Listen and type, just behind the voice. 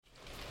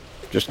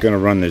Just going to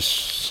run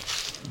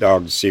this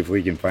dog to see if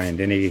we can find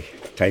any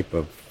type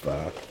of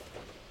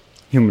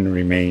human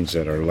remains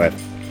that are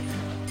left.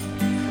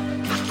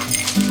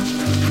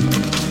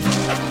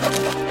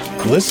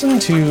 Listen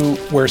to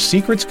Where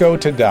Secrets Go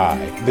to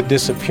Die, The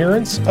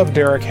Disappearance of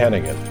Derek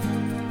Hennigan.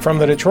 From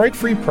the Detroit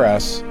Free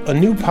Press, a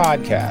new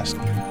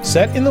podcast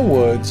set in the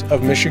woods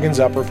of Michigan's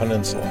Upper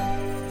Peninsula.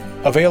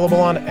 Available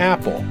on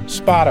Apple,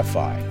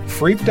 Spotify,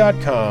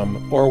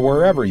 Freep.com, or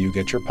wherever you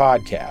get your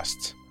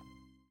podcasts.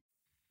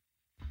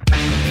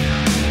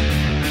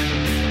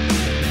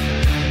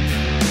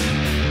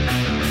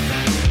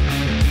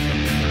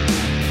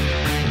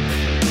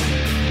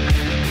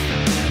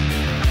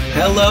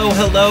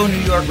 Hello, New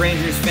York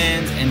Rangers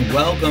fans, and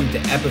welcome to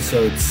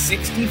episode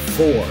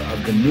 64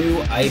 of the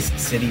new Ice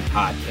City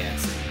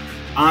podcast.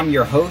 I'm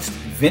your host,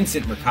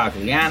 Vincent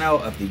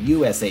Mercogliano of the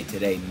USA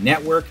Today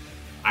Network.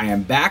 I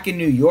am back in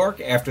New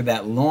York after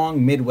that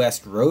long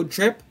Midwest road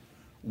trip.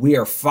 We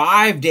are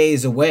 5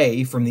 days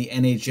away from the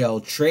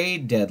NHL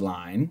trade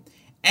deadline.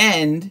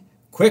 And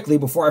quickly,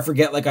 before I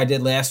forget like I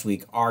did last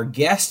week, our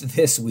guest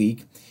this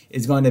week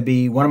is going to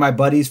be one of my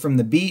buddies from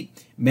the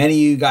beat. Many of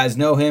you guys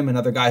know him,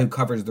 another guy who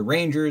covers the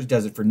Rangers,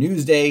 does it for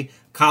Newsday,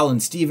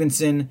 Colin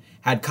Stephenson.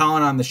 Had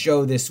Colin on the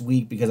show this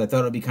week because I thought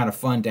it would be kind of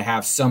fun to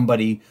have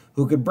somebody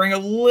who could bring a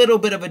little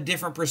bit of a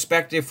different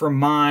perspective from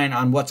mine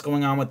on what's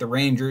going on with the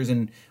Rangers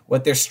and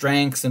what their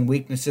strengths and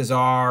weaknesses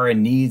are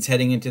and needs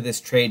heading into this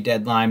trade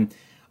deadline.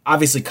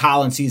 Obviously,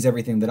 Colin sees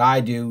everything that I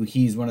do.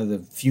 He's one of the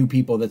few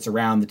people that's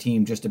around the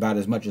team just about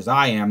as much as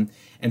I am.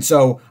 And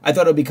so I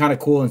thought it would be kind of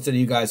cool instead of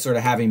you guys sort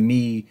of having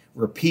me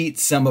repeat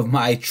some of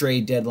my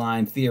trade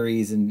deadline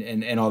theories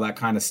and all that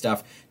kind of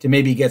stuff to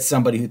maybe get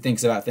somebody who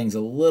thinks about things a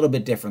little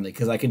bit differently.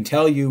 Because I can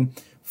tell you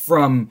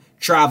from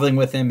traveling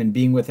with him and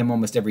being with him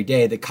almost every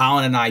day that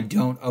Colin and I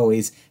don't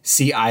always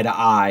see eye to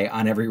eye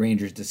on every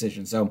Rangers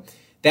decision. So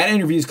that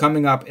interview is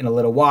coming up in a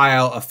little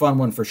while, a fun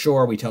one for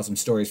sure. We tell some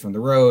stories from the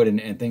road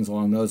and things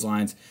along those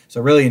lines. So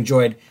really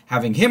enjoyed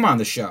having him on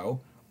the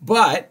show.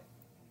 But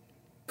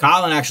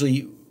Colin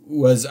actually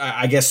was,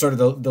 I guess, sort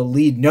of the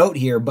lead note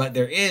here. But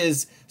there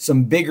is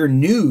some bigger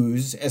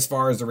news as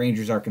far as the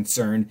Rangers are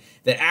concerned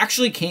that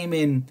actually came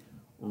in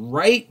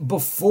right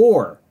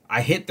before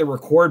I hit the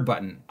record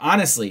button.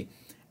 Honestly,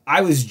 I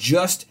was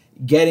just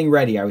getting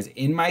ready. I was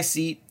in my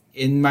seat,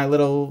 in my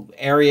little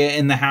area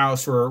in the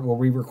house where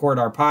we record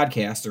our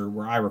podcast, or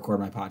where I record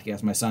my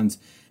podcast. My son's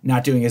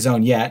not doing his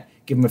own yet.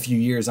 Give him a few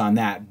years on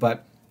that.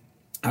 But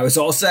I was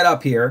all set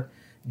up here.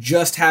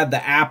 Just had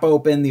the app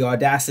open, the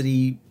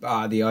Audacity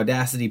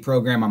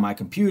program on my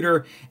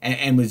computer,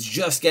 and was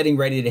just getting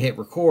ready to hit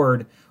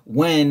record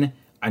when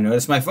I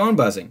noticed my phone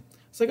buzzing.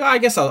 It's like, I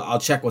guess I'll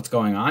check what's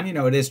going on. You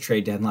know, it is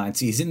trade deadline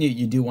season.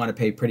 You do want to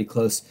pay pretty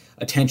close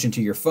attention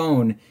to your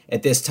phone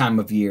at this time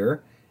of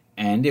year.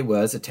 And it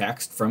was a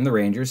text from the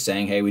Rangers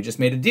saying, hey, we just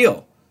made a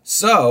deal.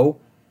 So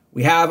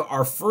we have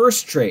our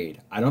first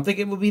trade. I don't think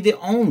it will be the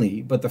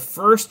only, but the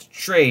first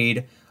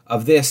trade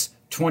of this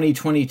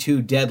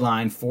 2022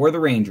 deadline for the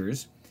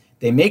Rangers.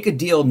 They make a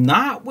deal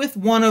not with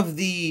one of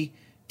the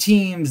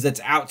teams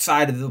that's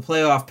outside of the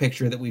playoff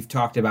picture that we've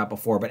talked about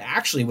before, but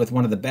actually with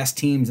one of the best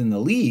teams in the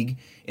league,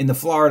 in the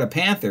Florida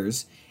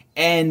Panthers.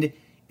 And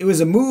it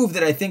was a move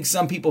that I think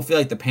some people feel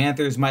like the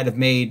Panthers might have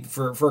made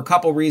for a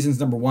couple reasons.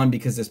 Number one,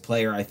 because this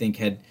player, I think,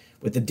 had,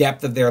 with the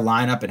depth of their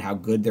lineup and how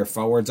good their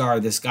forwards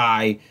are, this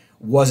guy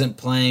wasn't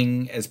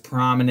playing as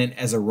prominent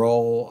as a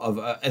role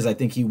as I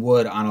think he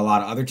would on a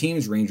lot of other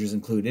teams, Rangers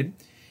included.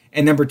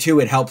 And number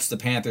two, it helps the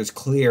Panthers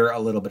clear a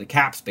little bit of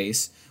cap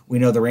space. We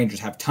know the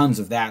Rangers have tons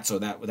of that, so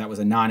that was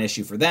a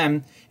non-issue for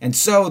them. And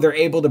so they're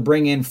able to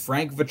bring in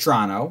Frank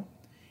Vatrano,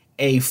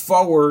 a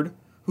forward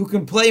who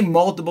can play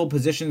multiple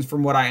positions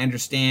from what I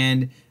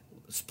understand.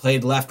 Has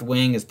played left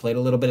wing, has played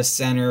a little bit of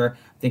center,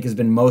 I think has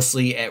been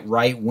mostly at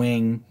right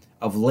wing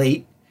of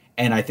late,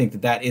 and I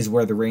think that is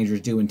where the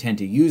Rangers do intend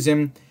to use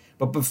him.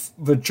 But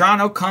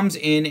Vatrano comes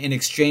in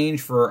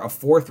exchange for a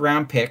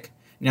fourth-round pick.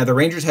 Now, the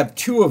Rangers have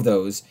two of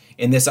those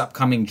in this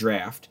upcoming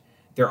draft.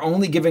 They're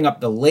only giving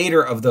up the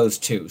later of those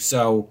two,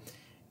 so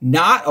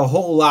not a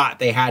whole lot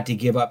they had to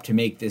give up to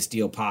make this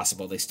deal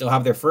possible. They still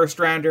have their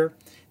first-rounder.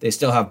 They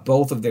still have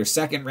both of their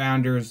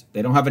second-rounders.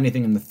 They don't have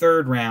anything in the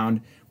third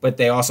round, but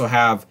they also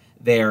have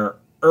their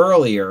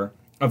earlier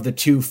of the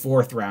two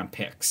fourth-round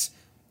picks,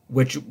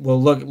 which will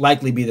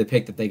likely be the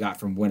pick that they got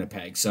from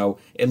Winnipeg. So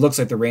it looks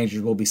like the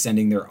Rangers will be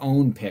sending their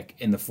own pick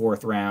in the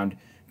fourth round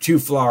to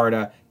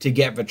Florida to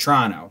get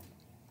Vatrano.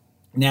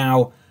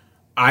 Now,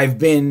 I've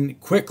been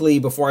quickly,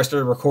 before I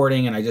started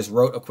recording, and I just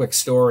wrote a quick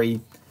story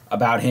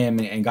about him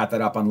and got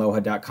that up on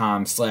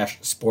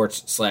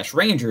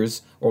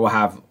loha.com/sports/Rangers, where we'll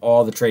have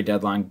all the trade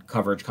deadline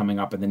coverage coming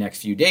up in the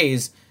next few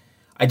days.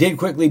 I did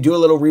quickly do a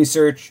little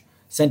research,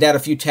 sent out a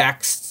few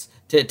texts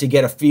to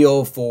get a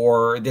feel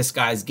for this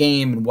guy's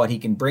game and what he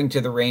can bring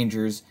to the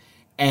Rangers.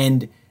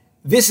 And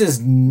this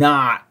is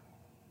not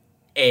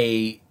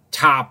a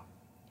top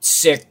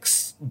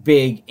six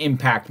big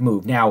impact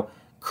move. Now,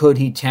 could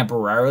he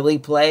temporarily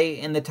play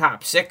in the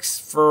top six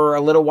for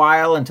a little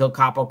while until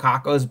Capo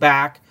Caco's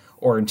back?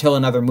 or until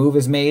another move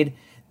is made,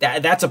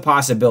 that's a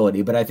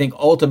possibility. But I think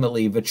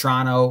ultimately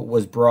Vatrano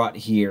was brought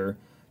here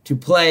to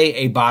play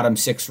a bottom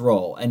six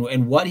role.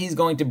 And what he's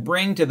going to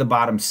bring to the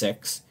bottom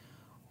six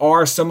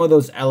are some of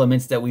those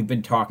elements that we've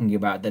been talking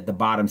about that the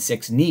bottom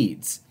six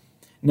needs.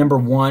 Number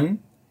one,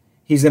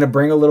 he's going to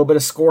bring a little bit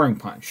of scoring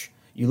punch.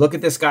 You look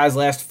at this guy's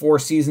last 4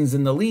 seasons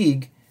in the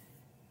league,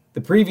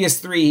 the previous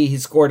 3, he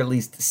scored at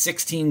least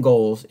 16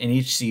 goals in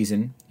each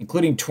season,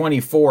 including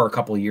 24 a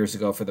couple of years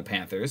ago for the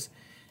Panthers.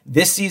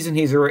 This season,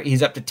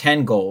 he's up to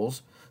 10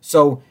 goals.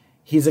 So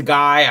he's a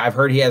guy, I've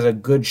heard he has a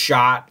good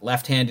shot,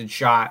 left-handed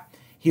shot.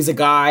 He's a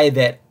guy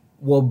that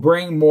will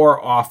bring more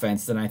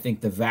offense than I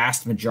think the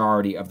vast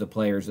majority of the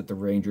players that the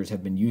Rangers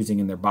have been using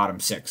in their bottom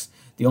six.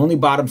 The only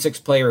bottom six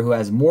player who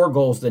has more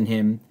goals than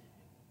him,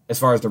 as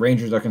far as the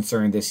Rangers are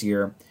concerned this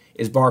year,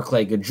 is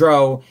Barclay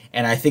Goodrow,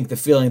 and I think the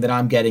feeling that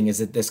I'm getting is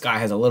that this guy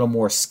has a little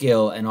more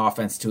skill and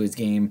offense to his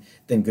game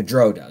than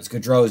Goodrow does.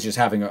 Goodrow is just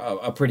having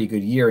a pretty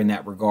good year in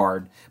that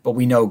regard, but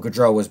we know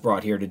Goodrow was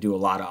brought here to do a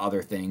lot of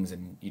other things,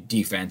 and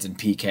defense and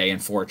PK and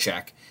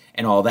forecheck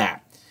and all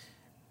that.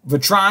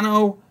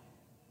 Vatrano,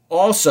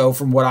 also,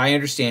 from what I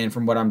understand,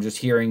 from what I'm just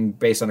hearing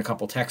based on a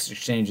couple text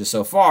exchanges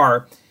so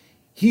far,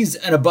 he's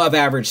an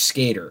above-average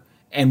skater.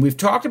 And we've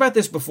talked about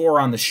this before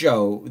on the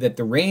show, that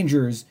the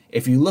Rangers,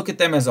 if you look at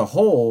them as a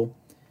whole,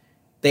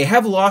 they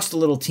have lost a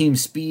little team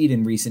speed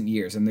in recent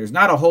years. And there's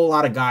not a whole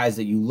lot of guys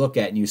that you look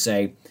at and you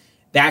say,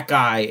 that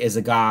guy is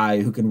a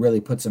guy who can really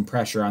put some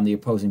pressure on the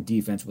opposing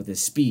defense with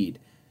his speed.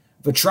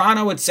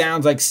 Vatrano, it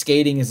sounds like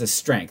skating is a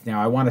strength.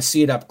 Now, I want to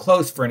see it up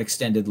close for an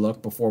extended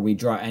look before we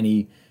draw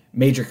any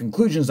major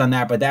conclusions on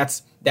that, but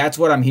that's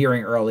what I'm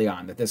hearing early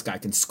on, that this guy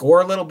can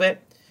score a little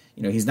bit.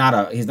 You know, he's not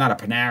a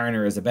Panarin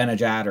or a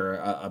Zibanejad or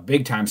a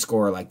big-time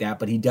scorer like that,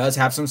 but he does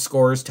have some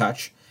scorer's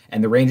touch,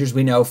 and the Rangers,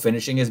 we know,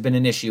 finishing has been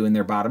an issue in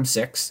their bottom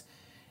six,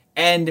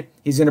 and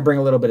he's going to bring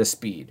a little bit of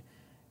speed.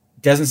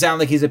 Doesn't sound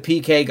like he's a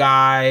PK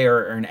guy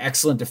or an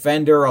excellent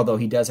defender, although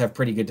he does have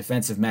pretty good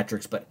defensive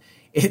metrics, but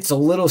it's a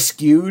little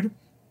skewed,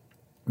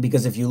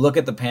 because if you look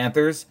at the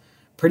Panthers,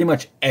 pretty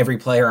much every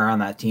player on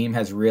that team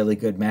has really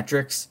good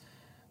metrics.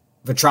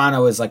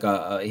 Vatrano is like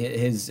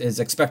his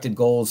expected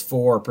goals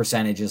for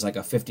percentage is like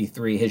a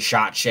 53. His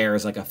shot share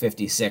is like a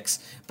 56.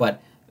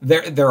 But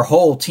their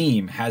whole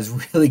team has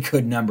really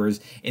good numbers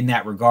in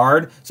that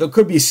regard. So it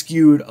could be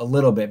skewed a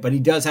little bit. But he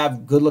does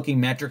have good-looking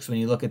metrics when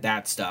you look at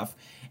that stuff.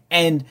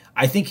 And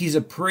I think he's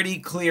a pretty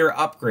clear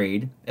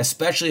upgrade,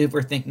 especially if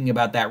we're thinking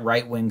about that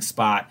right wing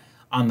spot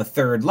on the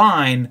third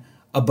line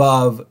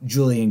above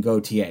Julien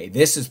Gauthier.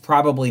 This is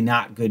probably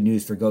not good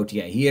news for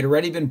Gauthier. He had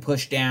already been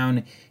pushed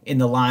down in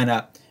the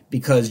lineup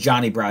because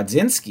Johnny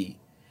Brodzinski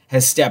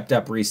has stepped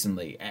up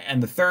recently.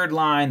 And the third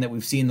line that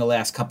we've seen the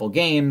last couple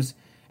games,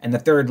 and the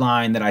third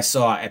line that I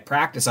saw at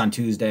practice on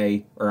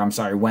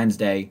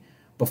Wednesday,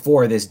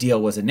 before this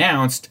deal was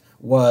announced,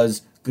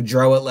 was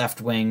Gaudreau at left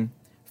wing,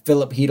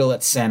 Philip Hedl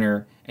at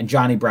center, and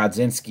Johnny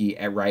Brodzinski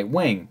at right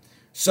wing.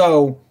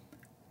 So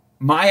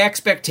my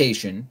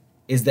expectation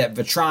is that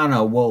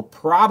Vatrano will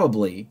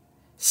probably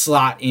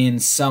slot in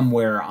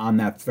somewhere on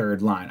that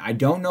third line. I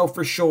don't know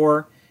for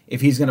sure if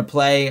he's going to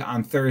play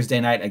on Thursday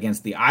night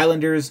against the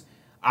Islanders.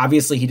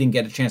 Obviously, he didn't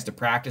get a chance to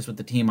practice with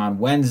the team on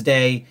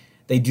Wednesday.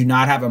 They do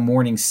not have a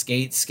morning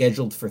skate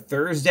scheduled for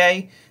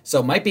Thursday, so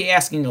it might be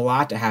asking a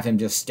lot to have him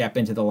just step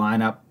into the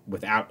lineup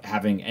without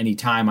having any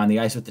time on the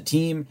ice with the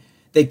team.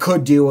 They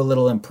could do a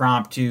little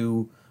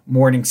impromptu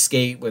morning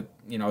skate with,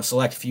 a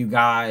select few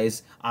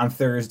guys on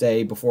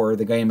Thursday before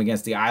the game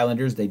against the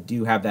Islanders. They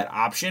do have that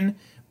option,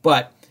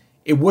 but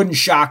it wouldn't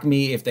shock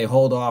me if they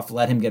hold off,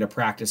 let him get a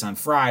practice on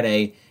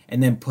Friday,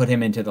 and then put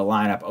him into the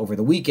lineup over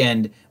the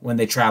weekend when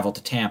they travel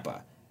to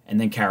Tampa and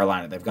then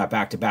Carolina. They've got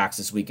back-to-backs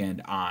this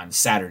weekend on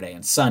Saturday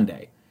and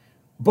Sunday.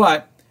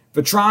 But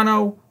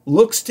Vatrano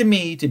looks to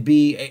me to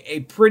be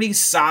a pretty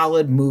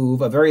solid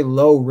move, a very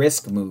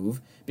low-risk move,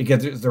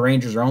 because the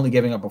Rangers are only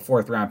giving up a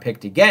fourth-round pick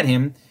to get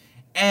him.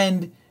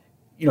 And,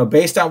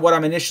 based on what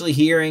I'm initially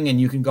hearing, and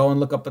you can go and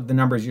look up at the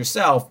numbers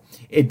yourself,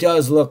 it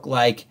does look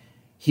like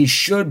he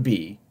should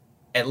be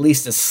at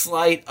least a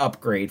slight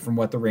upgrade from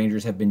what the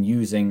Rangers have been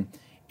using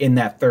in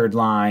that third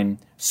line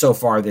so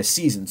far this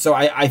season. So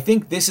I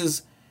think this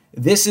is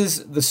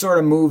the sort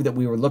of move that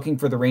we were looking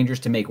for the Rangers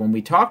to make. When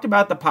we talked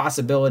about the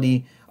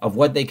possibility of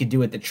what they could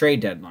do at the trade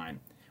deadline,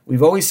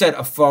 we've always said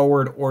a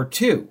forward or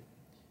two.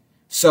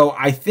 So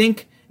I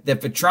think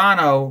that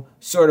Vatrano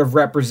sort of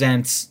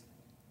represents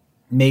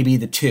maybe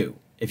the two,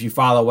 if you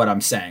follow what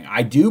I'm saying.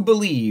 I do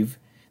believe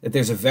that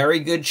there's a very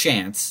good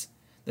chance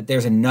that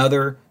there's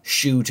another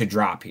shoe to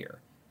drop here.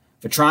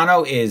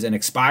 Vatrano is an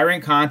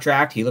expiring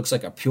contract. He looks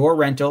like a pure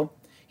rental.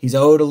 He's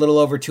owed a little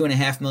over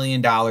 $2.5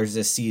 million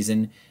this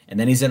season, and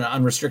then he's an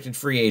unrestricted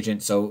free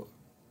agent, so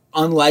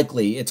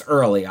unlikely, it's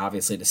early,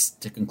 obviously,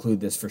 to conclude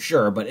this for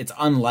sure, but it's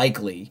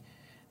unlikely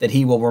that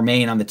he will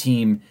remain on the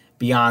team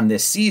beyond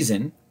this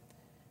season.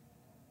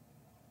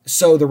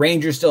 So the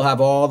Rangers still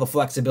have all the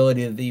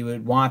flexibility that you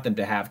would want them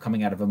to have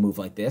coming out of a move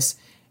like this.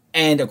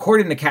 And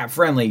according to Cap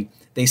Friendly,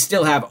 they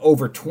still have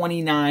over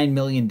 $29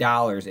 million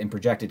in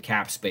projected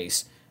cap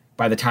space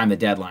by the time the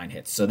deadline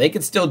hits. So they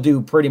could still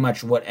do pretty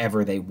much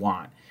whatever they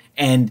want.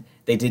 And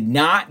they did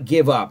not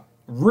give up,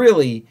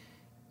 really,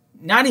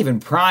 not even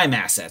prime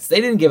assets.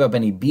 They didn't give up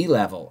any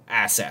B-level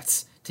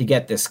assets to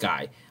get this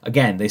guy.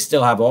 Again, they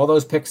still have all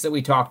those picks that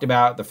we talked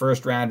about, the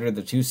first rounder,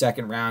 the 2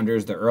 second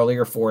rounders, the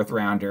earlier 4th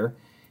rounder,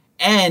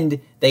 and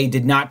they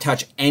did not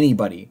touch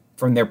anybody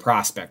from their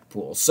prospect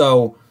pool.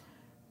 So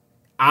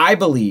I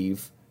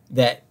believe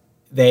that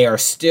they are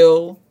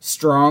still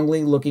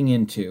strongly looking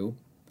into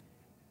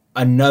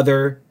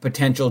another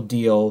potential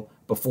deal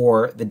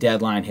before the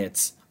deadline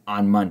hits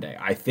on Monday.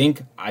 I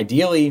think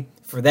ideally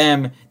for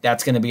them,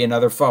 that's going to be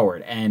another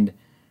forward. And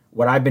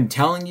what I've been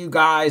telling you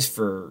guys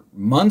for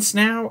months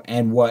now,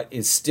 and what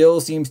is still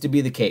seems to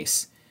be the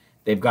case,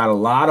 they've got a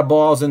lot of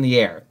balls in the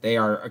air. They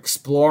are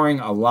exploring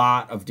a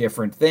lot of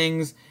different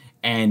things,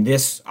 and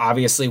this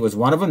obviously was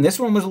one of them. This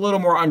one was a little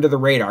more under the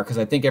radar because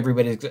I think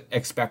everybody's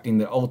expecting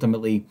that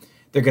ultimately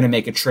they're going to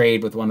make a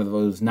trade with one of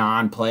those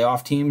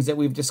non-playoff teams that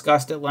we've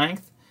discussed at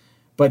length.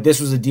 But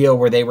this was a deal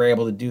where they were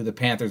able to do the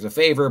Panthers a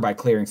favor by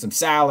clearing some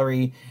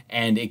salary,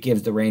 and it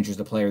gives the Rangers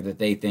the player that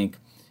they think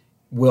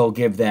will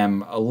give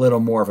them a little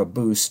more of a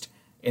boost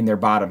in their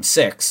bottom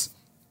 6.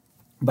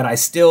 But I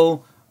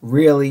still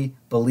really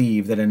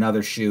believe that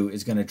another shoe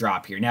is going to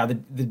drop here. Now, the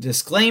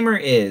disclaimer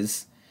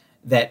is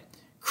that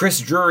Chris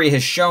Drury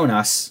has shown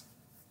us,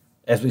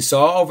 as we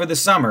saw over the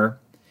summer,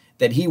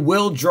 that he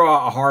will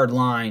draw a hard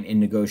line in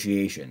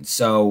negotiations.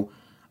 So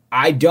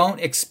I don't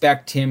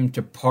expect him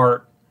to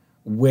part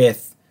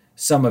with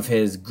some of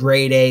his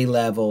grade A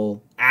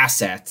level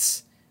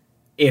assets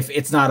if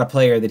it's not a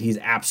player that he's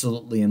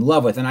absolutely in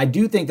love with. And I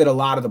do think that a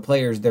lot of the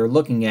players they're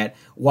looking at,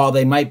 while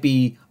they might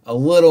be a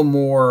little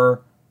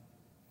more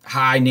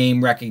high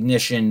name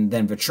recognition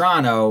than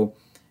Vatrano,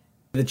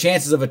 the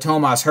chances of a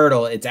Tomas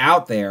Hertl, it's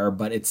out there,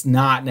 but it's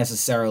not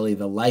necessarily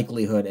the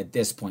likelihood at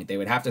this point. They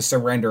would have to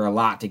surrender a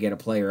lot to get a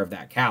player of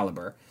that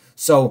caliber.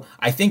 So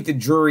I think the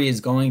Drury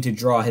is going to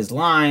draw his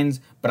lines,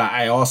 but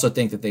I also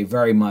think that they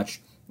very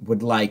much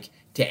would like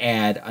to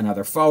add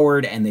another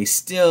forward, and they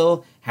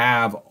still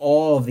have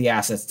all of the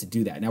assets to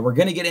do that. Now, we're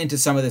going to get into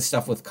some of this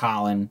stuff with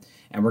Colin,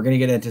 and we're going to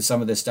get into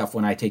some of this stuff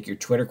when I take your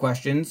Twitter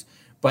questions,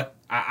 but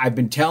I've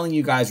been telling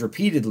you guys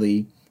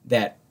repeatedly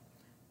that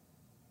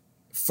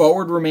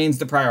forward remains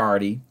the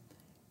priority,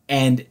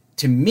 and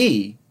to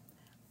me,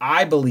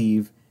 I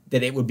believe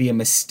that it would be a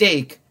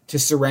mistake to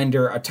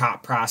surrender a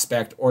top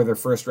prospect or their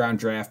first-round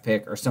draft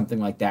pick or something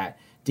like that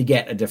to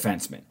get a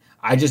defenseman.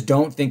 I just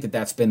don't think that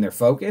that's been their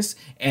focus,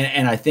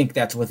 and I think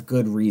that's with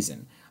good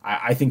reason.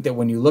 I think that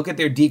when you look at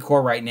their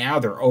decor right now,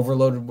 they're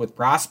overloaded with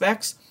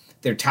prospects.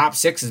 Their top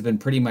 6 has been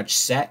pretty much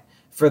set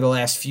for the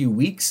last few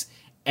weeks,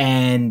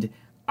 and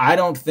I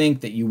don't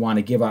think that you want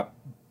to give up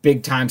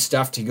big-time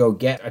stuff to go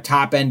get a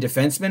top-end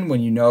defenseman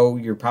when you know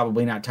you're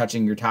probably not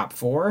touching your top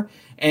 4.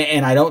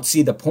 And I don't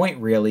see the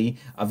point, really,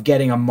 of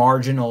getting a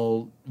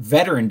marginal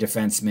veteran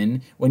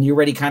defenseman when you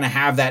already kind of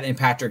have that in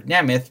Patrick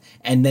Nemeth,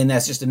 and then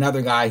that's just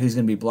another guy who's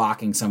going to be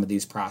blocking some of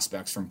these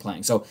prospects from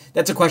playing. So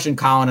that's a question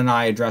Colin and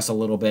I address a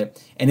little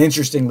bit. And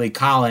interestingly,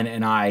 Colin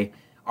and I,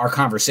 our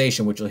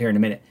conversation, which you'll hear in a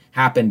minute,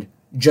 happened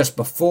just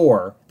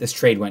before this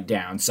trade went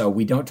down. So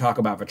we don't talk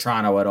about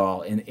Vatrano at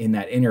all in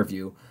that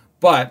interview.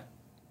 But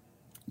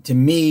to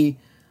me,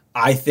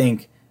 I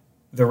think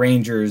the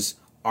Rangers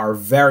are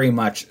very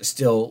much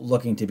still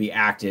looking to be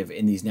active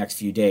in these next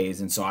few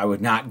days. And so I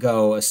would not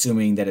go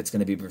assuming that it's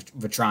going to be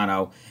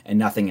Vatrano and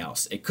nothing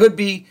else. It could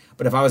be,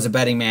 but if I was a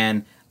betting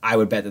man, I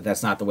would bet that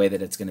that's not the way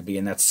that it's going to be.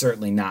 And that's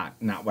certainly not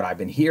what I've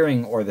been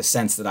hearing or the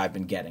sense that I've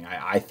been getting.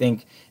 I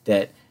think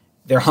that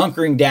they're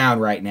hunkering down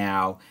right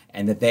now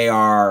and that they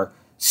are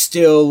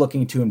still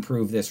looking to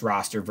improve this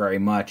roster very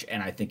much.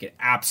 And I think it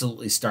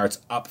absolutely starts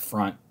up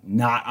front,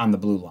 not on the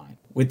blue line.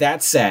 With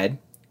that said,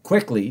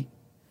 quickly,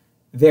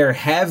 there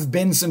have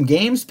been some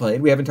games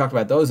played. We haven't talked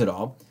about those at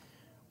all.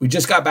 We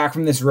just got back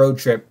from this road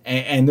trip,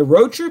 and the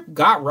road trip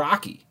got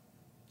rocky.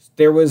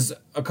 There was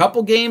a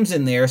couple games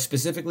in there,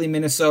 specifically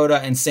Minnesota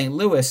and St.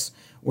 Louis,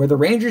 where the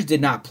Rangers did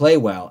not play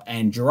well,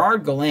 and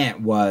Gerard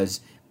Gallant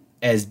was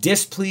as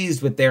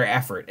displeased with their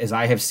effort as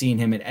I have seen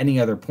him at any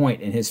other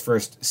point in his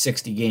first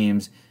 60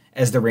 games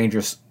as the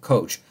Rangers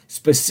coach,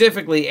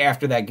 specifically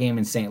after that game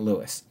in St.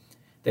 Louis.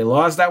 They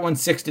lost that one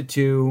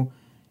 6-2.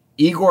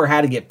 Igor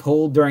had to get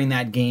pulled during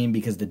that game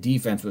because the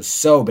defense was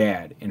so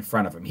bad in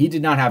front of him. He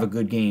did not have a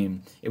good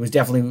game. It was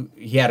definitely,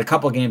 he had a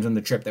couple games on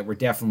the trip that were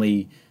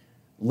definitely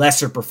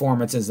lesser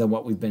performances than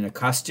what we've been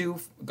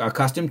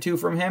accustomed to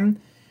from him.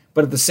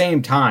 But at the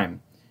same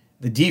time,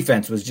 the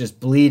defense was just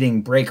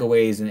bleeding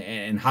breakaways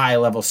and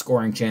high-level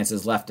scoring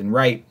chances left and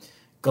right.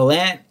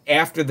 Gallant,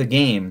 after the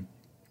game,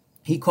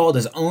 he called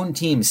his own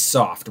team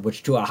soft,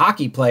 which to a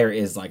hockey player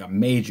is like a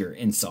major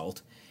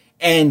insult.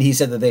 And he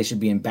said that they should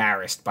be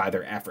embarrassed by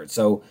their effort.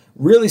 So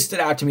really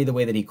stood out to me the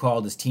way that he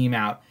called his team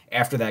out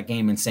after that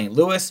game in St.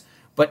 Louis.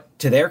 But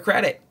to their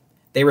credit,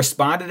 they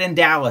responded in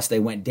Dallas. They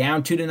went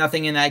down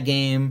 2-0 in that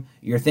game.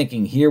 You're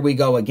thinking, here we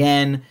go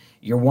again.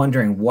 You're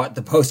wondering what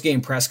the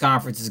post-game press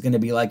conference is going to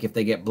be like if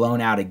they get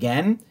blown out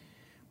again.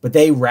 But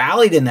they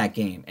rallied in that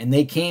game, and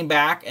they came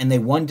back, and they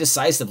won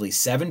decisively,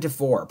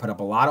 7-4. Put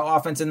up a lot of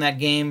offense in that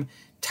game,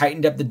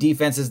 tightened up the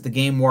defense as the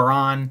game wore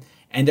on,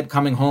 ended up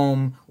coming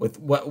home with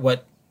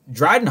what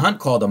Dryden Hunt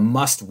called a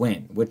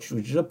must-win, which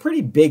is a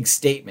pretty big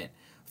statement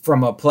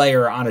from a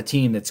player on a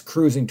team that's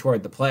cruising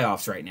toward the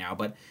playoffs right now.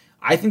 But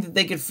I think that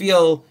they could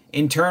feel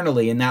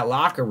internally in that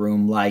locker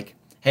room like,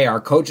 hey,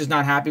 our coach is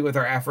not happy with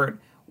our effort.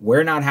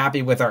 We're not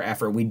happy with our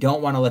effort. We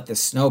don't want to let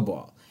this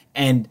snowball.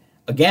 And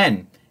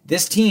again,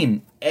 this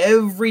team,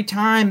 every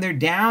time they're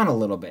down a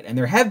little bit, and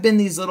there have been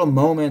these little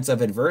moments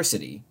of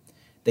adversity,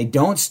 they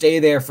don't stay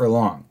there for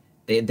long.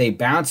 They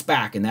bounce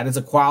back, and that is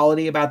a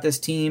quality about this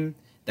team.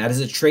 That is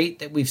a trait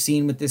that we've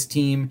seen with this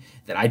team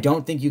that I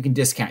don't think you can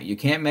discount. You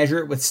can't measure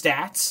it with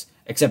stats,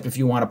 except if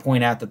you want to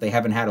point out that they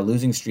haven't had a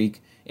losing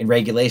streak in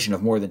regulation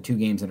of more than 2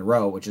 games in a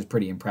row, which is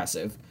pretty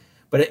impressive.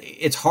 But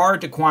it's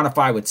hard to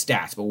quantify with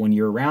stats. But when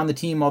you're around the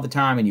team all the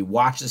time and you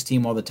watch this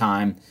team all the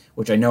time,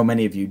 which I know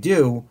many of you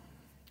do,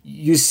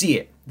 you see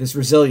it, this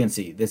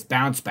resiliency, this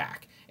bounce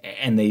back.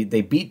 And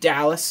they beat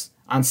Dallas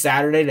on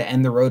Saturday to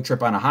end the road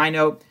trip on a high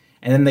note.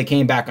 And then they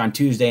came back on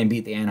Tuesday and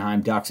beat the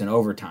Anaheim Ducks in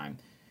overtime.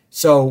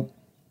 So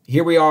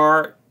here we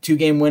are,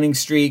 2-game winning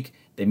streak.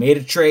 They made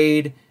a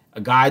trade,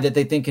 a guy that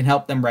they think can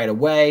help them right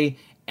away.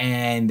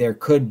 And there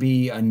could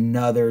be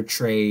another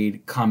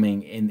trade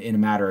coming in a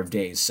matter of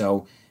days.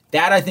 So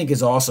that, I think,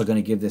 is also going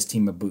to give this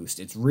team a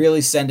boost. It's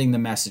really sending the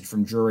message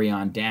from Drury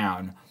on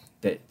down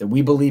that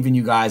we believe in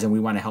you guys and we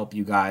want to help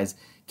you guys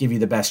give you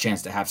the best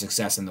chance to have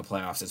success in the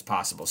playoffs as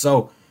possible.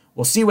 So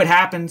we'll see what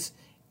happens.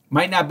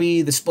 Might not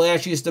be the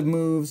splashiest of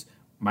moves,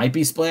 might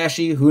be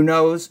splashy, who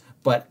knows,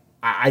 but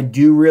I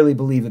do really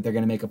believe that they're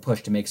going to make a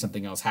push to make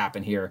something else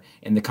happen here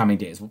in the coming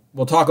days.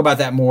 We'll talk about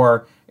that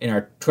more in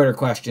our Twitter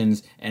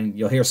questions, and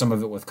you'll hear some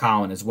of it with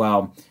Colin as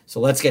well.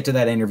 So let's get to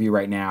that interview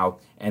right now,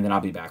 and then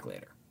I'll be back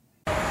later.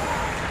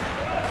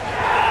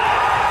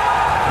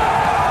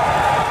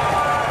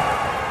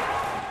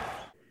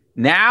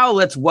 Now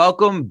let's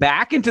welcome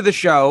back into the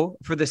show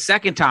for the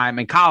second time.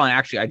 And Colin,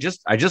 actually, I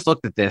just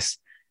looked at this.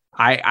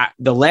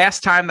 The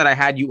last time that I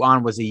had you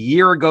on was a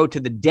year ago to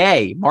the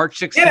day, March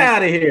 16th. Get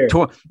out of here.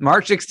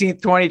 March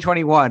 16th,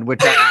 2021,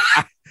 which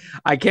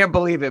I can't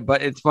believe it,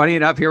 but it's funny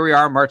enough. Here we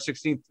are, March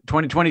 16th,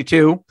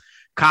 2022.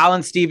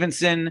 Colin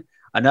Stephenson,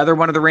 another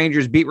one of the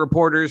Rangers beat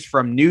reporters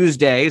from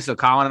Newsday. So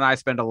Colin and I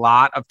spend a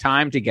lot of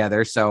time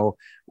together. So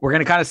we're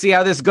going to kind of see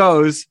how this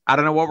goes. I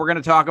don't know what we're going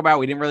to talk about.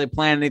 We didn't really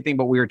plan anything,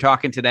 but we were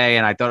talking today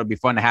and I thought it'd be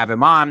fun to have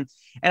him on.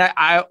 And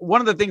I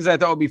one of the things that I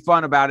thought would be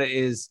fun about it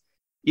is,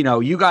 you know,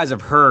 you guys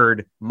have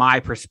heard my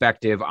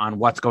perspective on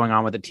what's going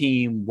on with the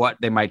team, what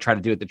they might try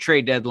to do at the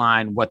trade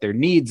deadline, what their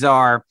needs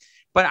are.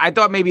 But I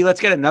thought maybe let's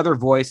get another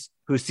voice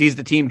who sees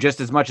the team just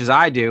as much as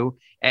I do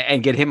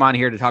and get him on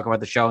here to talk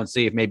about the show and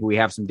see if maybe we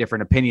have some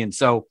different opinions.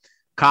 So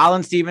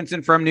Colin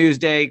Stephenson from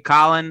Newsday.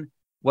 Colin,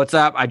 what's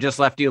up? I just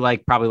left you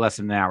like probably less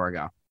than an hour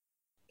ago.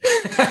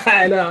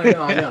 I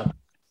know.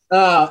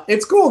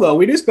 It's cool, though.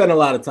 We do spend a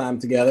lot of time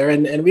together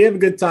and we have a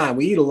good time.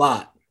 We eat a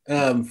lot.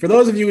 For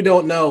those of you who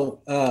don't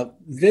know,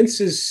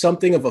 Vince is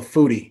something of a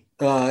foodie.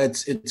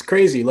 It's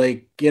crazy.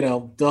 Like, you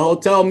know, the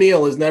hotel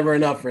meal is never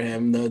enough for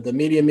him. The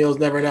media meal is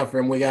never enough for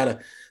him. We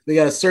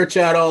gotta search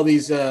out all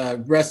these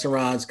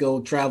restaurants, go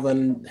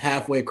traveling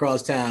halfway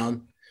across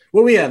town.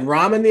 What we had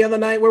ramen the other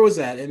night. Where was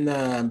that?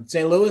 In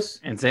St. Louis?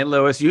 In St.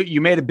 Louis.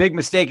 You made a big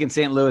mistake in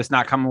St. Louis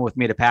not coming with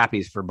me to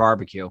Pappy's for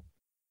barbecue.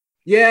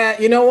 Yeah,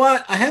 you know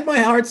what? I had my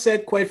heart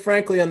set, quite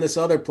frankly, on this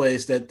other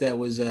place that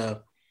was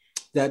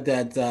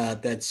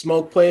that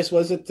smoke place.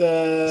 Was it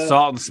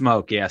Salt and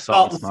Smoke? Yeah,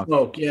 Salt and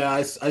Smoke. Yeah,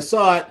 I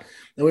saw it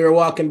and we were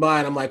walking by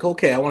and I'm like,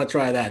 okay, I want to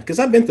try that because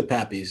I've been to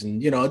Pappy's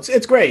and you know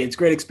it's great. It's a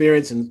great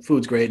experience and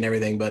food's great and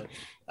everything, but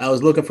I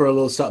was looking for a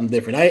little something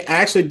different. I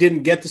actually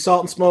didn't get to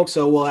Salt and Smoke,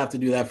 so we'll have to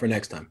do that for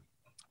next time.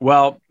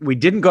 Well, we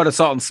didn't go to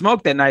Salt and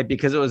Smoke that night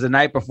because it was the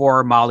night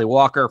before Molly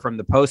Walker from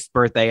the Post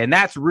birthday, and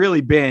that's really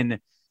been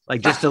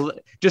like just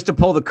to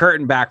pull the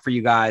curtain back for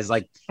you guys.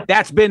 Like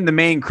that's been the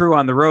main crew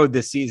on the road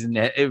this season.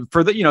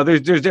 For the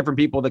there's different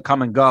people that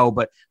come and go,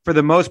 but for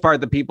the most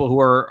part, the people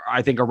who are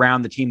I think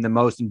around the team the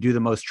most and do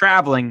the most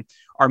traveling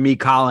are me,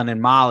 Colin,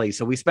 and Molly.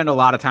 So we spend a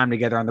lot of time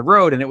together on the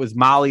road, and it was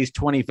Molly's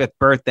 25th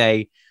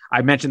birthday.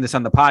 I mentioned this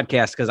on the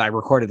podcast because I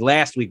recorded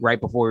last week right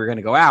before we were going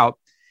to go out,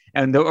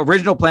 and the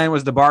original plan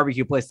was the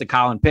barbecue place that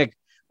Colin picked,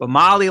 but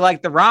Molly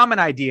liked the ramen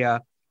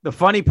idea. The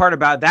funny part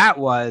about that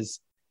was,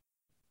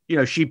 you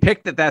know, she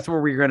picked that that's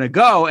where we were going to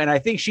go. And I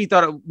think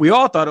we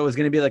all thought it was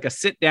going to be like a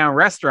sit down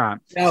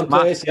restaurant.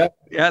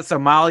 Yeah. So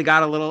Molly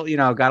got a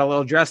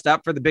little dressed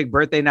up for the big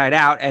birthday night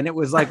out. And it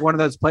was like one of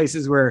those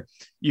places where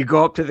you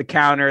go up to the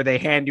counter, they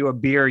hand you a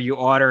beer, you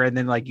order, and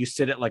then like you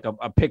sit at like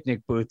a picnic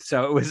booth.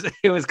 So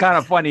it was kind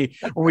of funny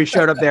when we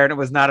showed up there and it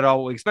was not at all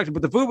what we expected,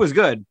 but the food was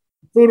good.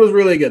 Food was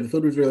really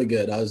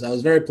good. I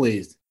was very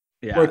pleased.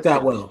 Yeah. Worked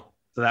out well.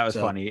 So that was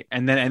funny.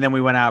 And then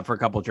we went out for a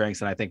couple of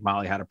drinks, and I think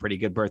Molly had a pretty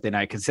good birthday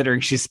night,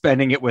 considering she's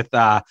spending it with,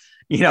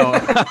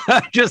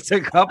 just a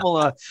couple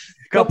of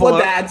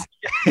dads,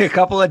 a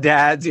couple of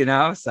dads,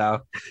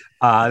 so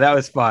that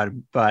was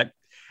fun. But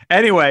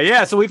anyway,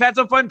 yeah, so we've had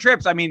some fun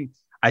trips. I mean,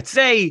 I'd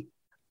say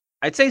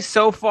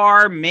so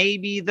far,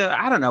 maybe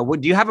I don't know.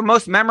 Do you have a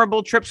most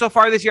memorable trip so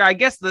far this year? I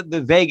guess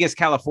the Vegas,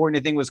 California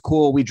thing was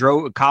cool.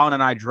 Colin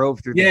and I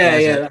drove through the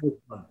desert. Yeah, that was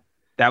fun.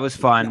 That was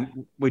fun.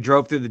 Yeah. We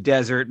drove through the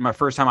desert. My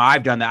first time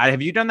I've done that.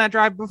 Have you done that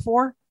drive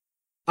before?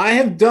 I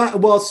have done.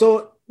 Well,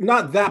 so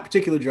not that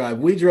particular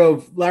drive.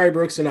 Larry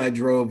Brooks and I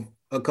drove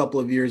a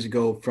couple of years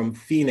ago from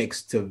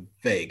Phoenix to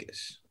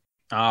Vegas.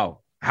 Oh,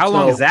 how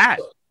long is that?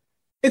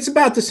 It's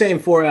about the same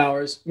 4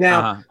 hours.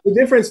 Now, the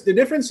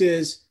difference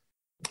is,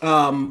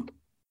 I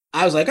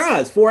was like,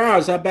 it's 4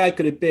 hours. How bad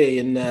could it be?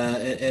 And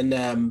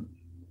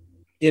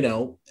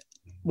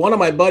one of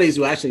my buddies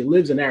who actually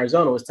lives in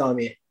Arizona was telling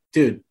me,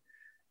 dude,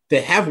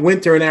 they have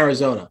winter in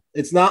Arizona.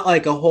 It's not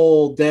like a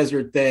whole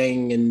desert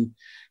thing. And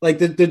like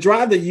the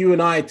drive that you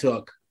and I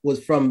took was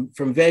from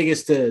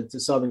Vegas to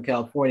Southern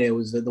California. It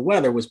was the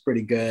weather was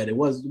pretty good. It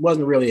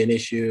wasn't really an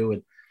issue.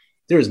 And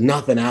there was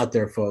nothing out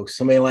there, folks.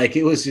 I mean, like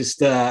it was just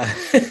there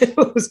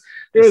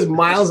was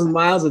miles and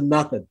miles of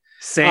nothing.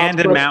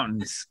 Sand and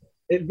mountains.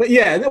 But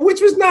yeah,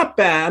 which was not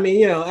bad. I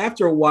mean,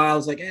 after a while,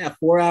 it's like,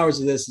 4 hours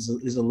of this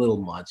is a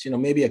little much.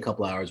 Maybe a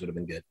couple hours would have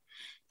been good.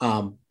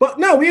 But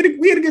no, we had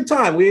a good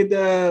time. We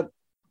had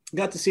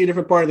got to see a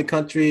different part of the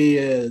country.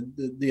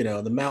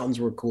 The mountains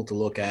were cool to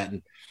look at,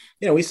 and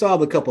we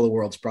solved a couple of the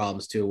world's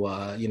problems too.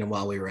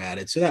 While we were at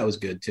it, so that was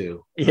good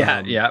too.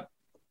 Yeah, yeah.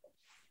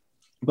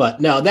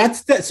 But no,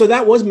 so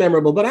that was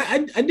memorable. But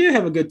I did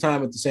have a good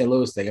time with the St.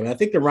 Louis thing. I mean, I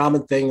think the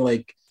ramen thing,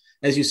 like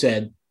as you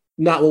said,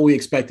 not what we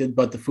expected,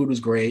 but the food was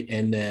great,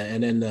 and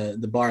then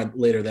the bar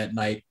later that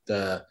night.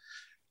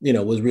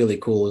 Was really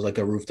cool. It was like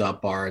a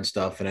rooftop bar and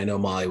stuff. And I know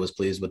Molly was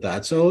pleased with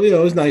that. So, it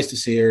was nice to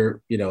see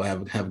her,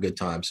 have a good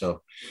time.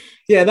 So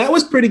yeah, that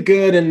was pretty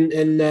good. And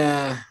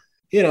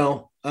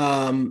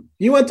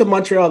you went to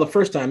Montreal the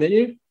first time, didn't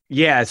you?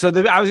 Yeah. So I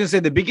was going to say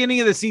the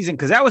beginning of the season,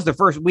 cause that was the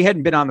first, we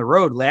hadn't been on the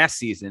road last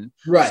season.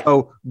 Right.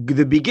 So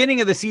the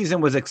beginning of the season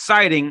was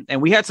exciting,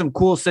 and we had some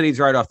cool cities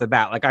right off the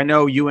bat. Like I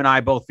know you and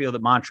I both feel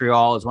that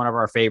Montreal is one of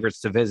our favorites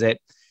to visit.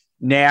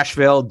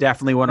 Nashville,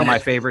 definitely one of my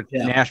favorites.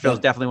 Yeah, Nashville is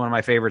definitely one of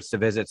my favorites to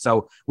visit.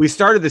 So we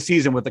started the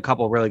season with a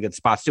couple of really good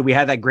spots too. We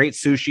had that great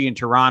sushi in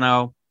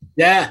Toronto.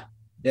 Yeah.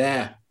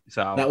 Yeah.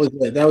 So that was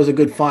good. That was a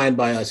good find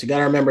by us. You got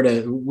to remember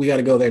we got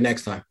to go there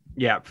next time.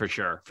 Yeah, for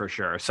sure.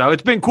 So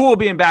it's been cool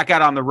being back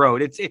out on the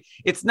road.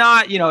 It's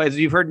not, as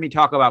you've heard me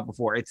talk about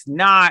before, it's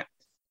not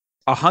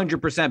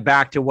 100%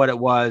 back to what it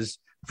was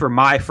for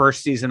my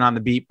first season on the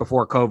beat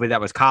before COVID.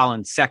 That was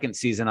Colin's second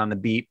season on the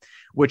beat,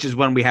 which is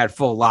when we had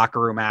full locker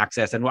room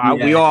access. And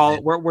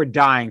we're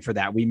dying for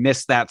that. We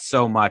miss that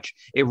so much.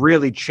 It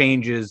really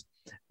changes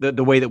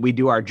the way that we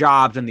do our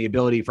jobs and the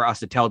ability for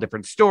us to tell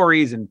different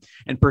stories and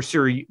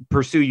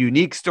pursue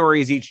unique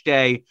stories each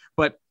day.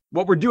 But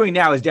what we're doing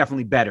now is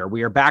definitely better.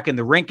 We are back in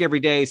the rink every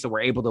day, so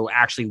we're able to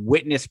actually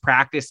witness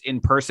practice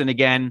in person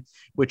again,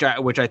 which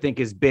I think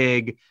is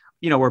big.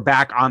 We're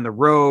back on the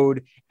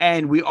road,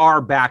 and we are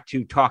back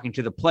to talking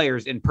to the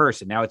players in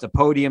person. Now it's a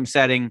podium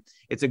setting.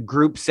 It's a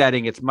group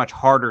setting. It's much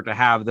harder to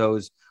have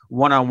those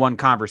one-on-one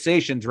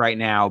conversations right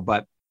now,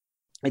 but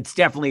it's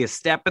definitely a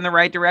step in the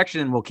right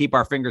direction, and we'll keep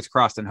our fingers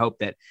crossed and hope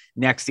that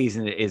next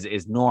season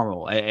is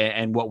normal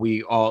and what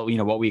we all,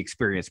 what we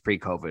experienced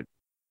pre-COVID.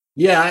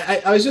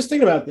 Yeah. I was just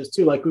thinking about this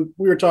too. Like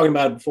we were talking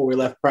about it before we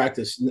left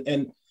practice.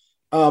 And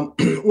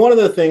one of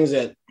the things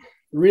that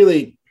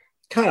really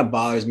kind of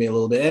bothers me a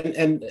little bit,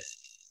 and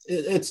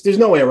there's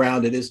no way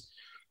around it, is,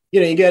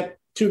 you get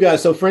two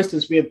guys. So for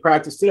instance, we had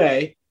practice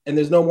today and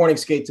there's no morning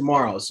skate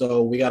tomorrow.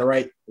 So we got to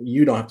write,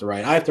 you don't have to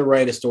write. I have to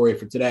write a story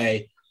for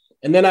today.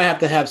 And then I have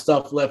to have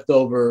stuff left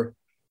over,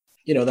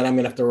 that I'm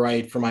going to have to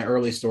write for my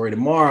early story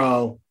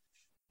tomorrow.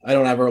 I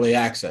don't have early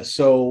access.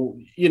 So,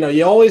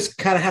 you always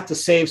kind of have to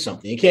save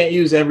something. You can't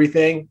use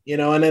everything,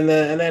 and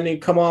then you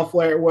come off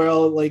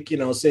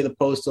say the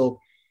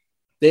Postal,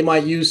 they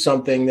might use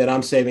something that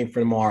I'm saving for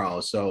tomorrow.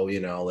 So,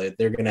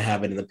 they're going to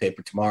have it in the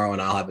paper tomorrow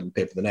and I'll have it in the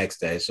paper the next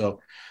day. So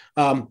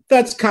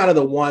that's kind of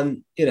the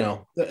one,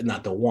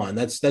 not the one,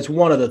 that's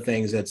one of the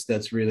things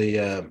that's really,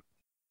 that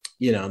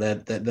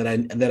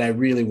I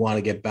really want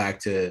to get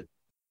back to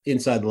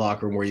inside the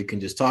locker room, where you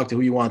can just talk to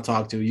who you want to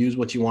talk to, use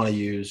what you want to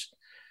use,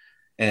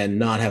 and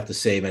not have to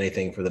save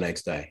anything for the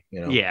next day.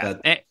 Yeah.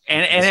 And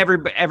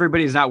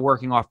everybody's not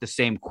working off the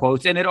same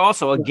quotes. And it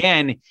also,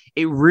 again,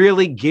 it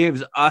really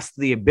gives us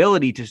the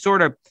ability to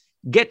sort of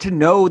get to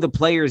know the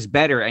players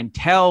better and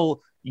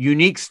tell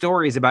unique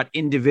stories about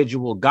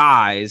individual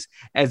guys,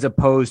 as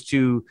opposed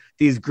to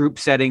these group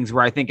settings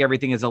where I think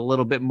everything is a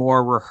little bit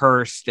more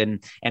rehearsed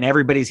and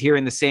everybody's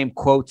hearing the same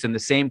quotes and the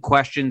same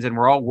questions, and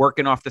we're all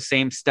working off the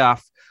same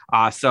stuff.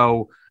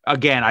 So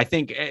again, I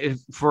think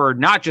for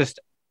not just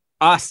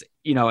us,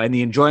 and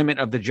the enjoyment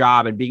of the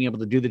job and being able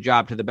to do the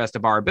job to the best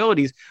of our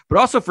abilities, but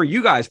also for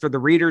you guys, for the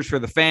readers, for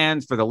the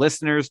fans, for the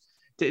listeners,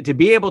 to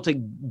be able to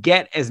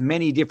get as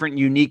many different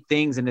unique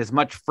things and as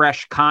much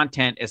fresh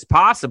content as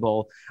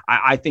possible,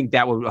 I think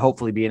that would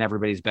hopefully be in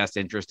everybody's best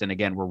interest. And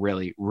again, we're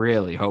really,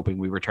 really hoping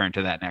we return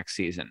to that next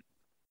season.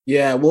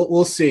 Yeah,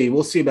 we'll see.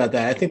 We'll see about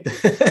that. I think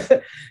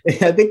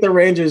I think the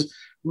Rangers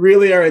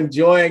really are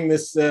enjoying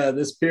this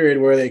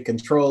period where they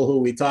control who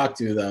we talk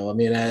to, though. I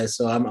mean,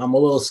 so I'm a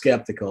little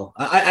skeptical.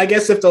 I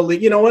guess if the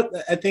league, you know what,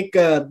 I think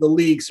the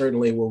league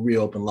certainly will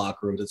reopen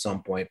locker rooms at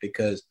some point,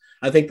 because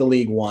I think the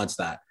league wants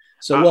that.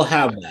 So we'll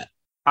have that.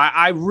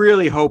 I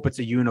really hope it's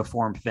a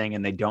uniform thing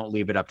and they don't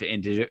leave it up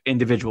to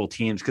individual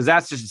teams, because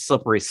that's just a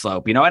slippery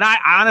slope, you know. And I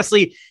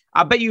honestly,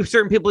 I bet you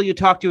certain people you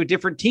talk to at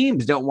different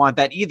teams don't want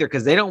that either,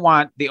 because they don't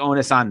want the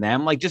onus on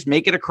them. Like, just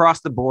make it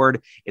across the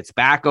board. It's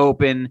back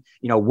open.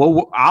 You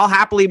know, I'll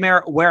happily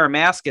wear a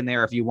mask in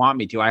there if you want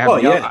me to.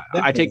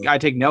 I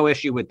take no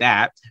issue with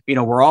that. You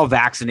know, we're all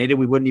vaccinated.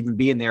 We wouldn't even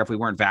be in there if we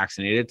weren't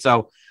vaccinated.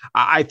 So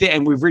I think,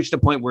 and we've reached a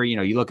point where, you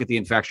know, you look at the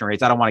infection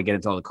rates. I don't want to get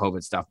into all the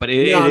COVID stuff, but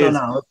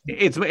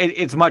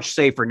it's much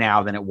safer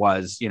now than it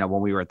was, you know,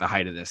 when we were at the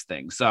height of this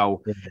thing.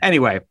 So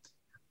anyway,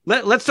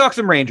 let's talk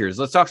some Rangers.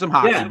 Let's talk some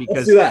hockey,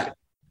 because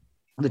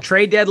the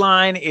trade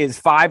deadline is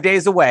 5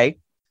 days away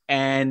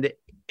and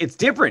it's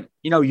different.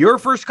 You know, your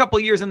first couple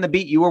of years in the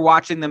beat, you were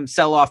watching them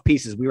sell off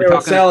pieces. We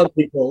were selling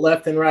people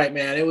left and right,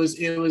 man. It was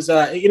you know,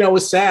 it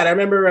was sad. I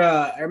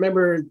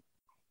remember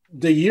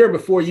the year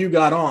before you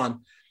got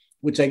on,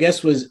 which I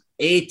guess was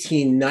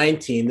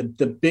 18-19,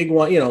 the big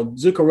one, you know,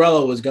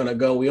 Zuccarello was going to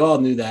go. We all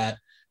knew that.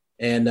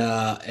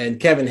 And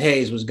Kevin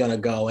Hayes was going to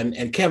go,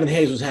 and Kevin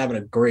Hayes was having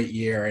a great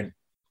year,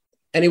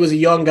 and he was a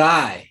young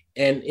guy.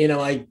 And,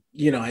 I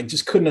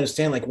just couldn't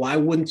understand, like, why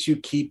wouldn't you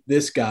keep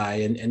this guy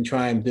and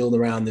try and build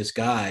around this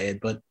guy?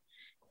 But,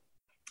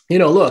 you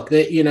know, look,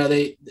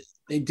 they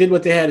did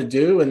what they had to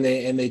do, and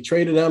they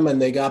traded him,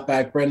 and they got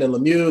back Brendan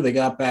Lemieux. They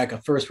got back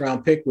a first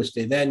round pick, which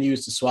they then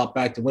used to swap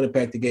back to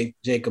Winnipeg to get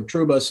Jacob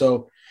Trouba.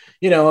 So,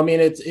 you know, I mean,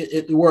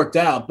 it worked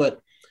out, but,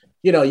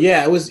 you know,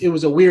 yeah, it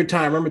was a weird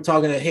time. I remember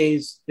talking to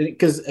Hayes,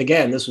 because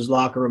again, this was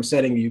locker room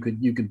setting. You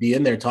could be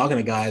in there talking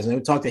to guys, and I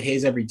would talk to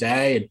Hayes every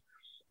day, and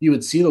you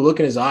would see the look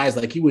in his eyes,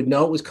 like he would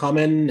know it was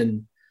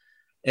coming,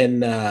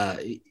 and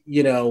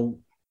you know,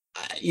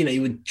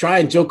 you would try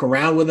and joke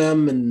around with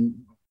him, and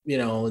you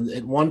know,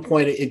 at one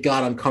point it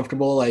got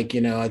uncomfortable. Like,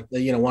 one of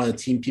the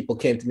team people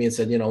came to me and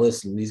said, you know,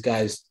 listen, these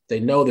guys, they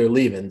know they're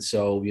leaving,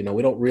 so you know,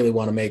 we don't really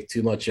want to make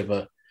too much of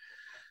a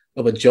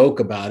joke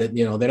about it.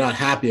 You know, they're not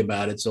happy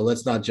about it, so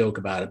let's not joke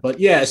about it. But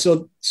yeah,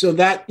 so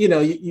that, you know,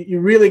 you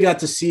really got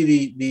to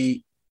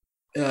see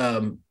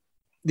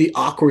the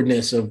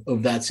awkwardness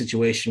of that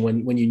situation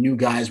when you knew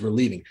guys were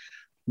leaving.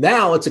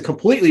 Now it's a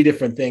completely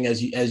different thing,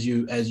 as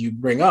you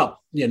bring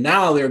up. You know,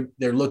 now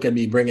they're looking to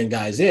be bringing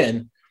guys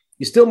in.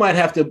 You still might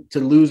have to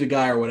lose a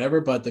guy or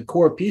whatever, but the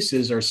core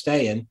pieces are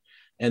staying,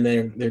 and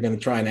they're going to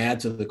try and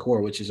add to the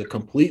core, which is a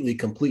completely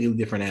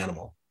different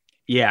animal.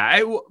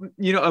 Yeah,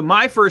 in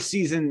my first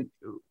season,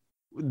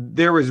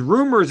 there was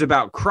rumors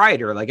about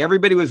Kreider. Like,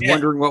 everybody was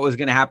wondering what was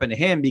going to happen to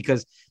him,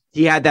 because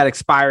he had that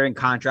expiring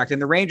contract, and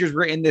the Rangers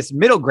were in this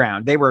middle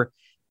ground.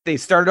 They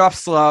started off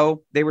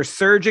slow. They were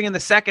surging in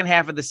the second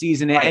half of the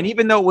season, right. And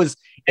even though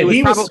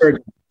he was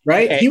surging,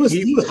 right? He was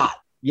hot.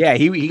 Yeah,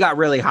 he got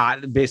really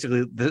hot,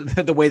 basically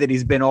the way that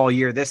he's been all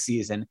year this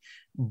season.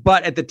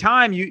 But at the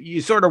time,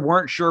 you sort of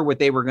weren't sure what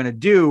they were going to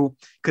do,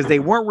 because they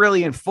weren't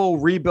really in full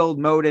rebuild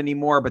mode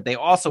anymore, but they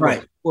also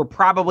were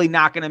probably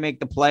not going to make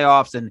the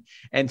playoffs.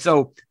 And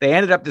so they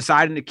ended up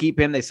deciding to keep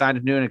him. They signed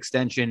a new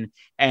extension.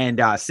 And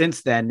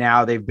since then,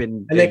 now they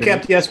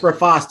kept Jesper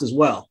Fast as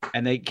well.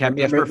 And they kept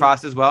Jesper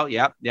Fast as well.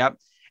 Yep.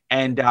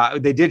 And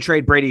they did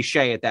trade Brady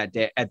Shea at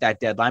that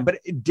deadline, but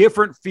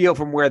different feel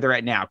from where they're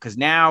at now, because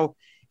now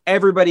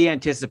everybody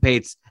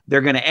anticipates they're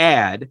going to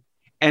add.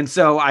 And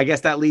so I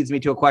guess that leads me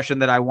to a question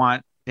that I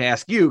want to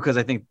ask you, because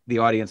I think the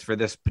audience for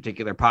this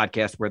particular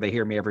podcast, where they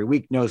hear me every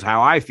week, knows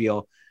how I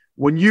feel.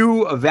 When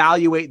you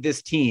evaluate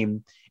this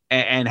team,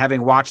 and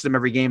having watched them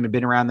every game and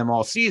been around them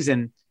all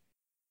season,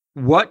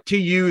 what to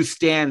you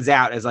stands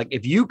out as, like,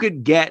 if you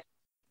could get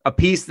a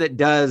piece that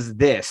does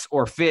this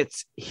or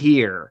fits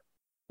here?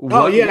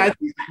 What is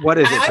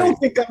it? I don't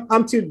think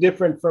I'm too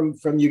different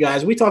from you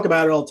guys. We talk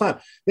about it all the time.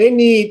 They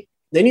need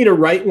a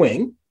right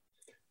wing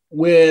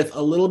with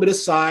a little bit of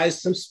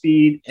size, some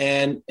speed,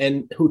 and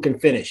who can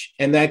finish.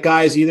 And that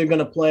guy is either going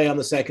to play on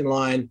the second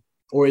line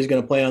or he's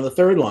going to play on the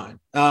third line.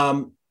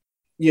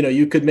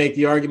 You could make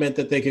the argument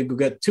that they could go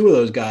get two of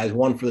those guys,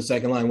 one for the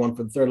second line, one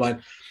for the third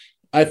line.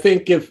 I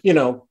think if,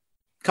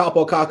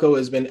 Kaapo Kakko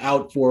has been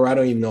out for, I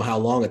don't even know how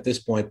long at this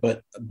point,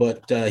 but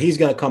he's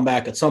going to come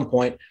back at some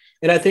point.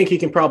 And I think he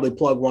can probably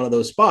plug one of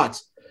those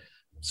spots.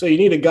 So you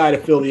need a guy to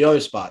fill the other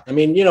spot. I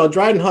mean,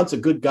 Dryden Hunt's a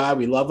good guy.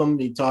 We love him.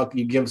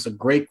 You give us a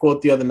great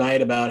quote the other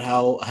night about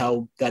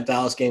how that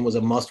Dallas game was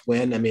a must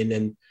win. I mean,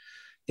 and,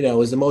 it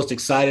was the most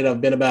excited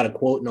I've been about a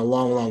quote in a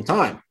long, long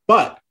time.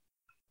 But,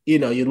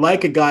 you'd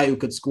like a guy who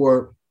could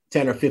score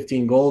 10 or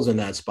 15 goals in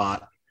that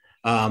spot.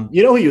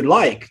 Who you'd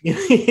like,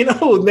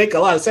 who would make a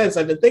lot of sense.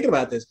 I've been thinking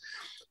about this.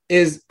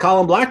 is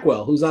Colin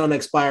Blackwell, who's on an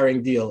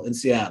expiring deal in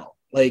Seattle.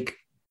 Like,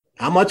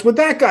 how much would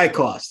that guy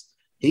cost?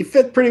 He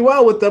fit pretty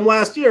well with them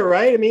last year,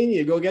 right? I mean,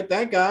 you go get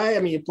that guy. I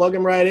mean, you plug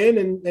him right in,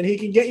 and he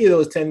can get you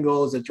those 10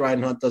 goals that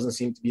Dryden Hunt doesn't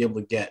seem to be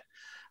able to get.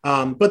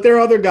 But there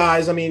are other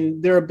guys. I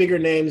mean, there are bigger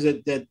names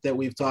that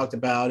we've talked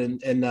about,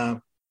 and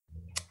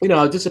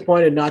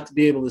disappointed not to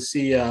be able to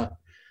see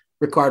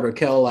Rickard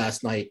Rakell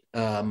last night.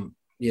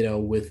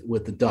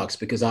 With the Ducks,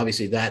 because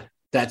obviously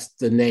that's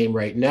the name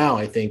right now.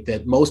 I think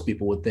that most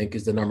people would think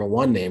is the number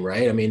one name,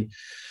 right? I mean,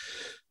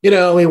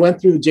 we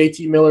went through the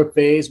JT Miller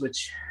phase,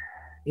 which,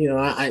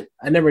 I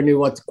never knew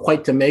what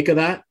quite to make of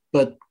that,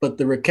 but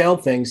the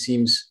Rakell thing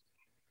seems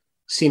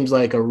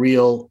like a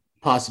real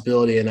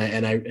possibility, and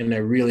I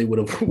really would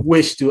have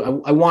wished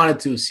to. I wanted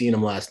to have seen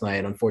him last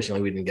night.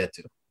 Unfortunately, we didn't get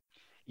to.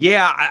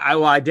 Yeah,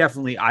 I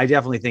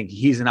definitely think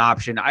he's an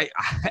option. I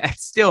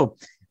still,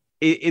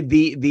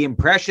 the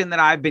impression that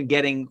I've been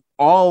getting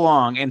all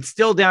along, and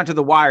still down to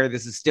the wire,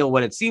 this is still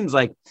what it seems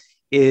like,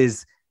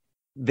 is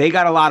they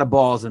got a lot of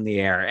balls in the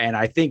air, and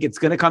I think it's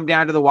going to come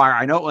down to the wire.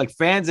 I know, like,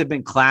 fans have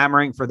been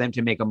clamoring for them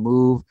to make a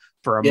move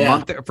for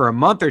a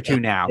month or two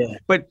now. Yeah.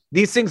 But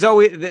these things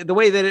always, the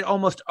way that it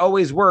almost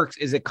always works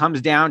is it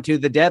comes down to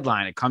the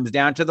deadline. It comes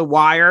down to the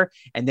wire,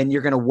 and then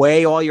you're going to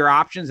weigh all your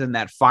options in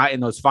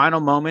those final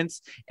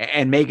moments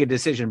and make a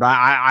decision. But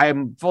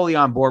I'm fully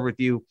on board with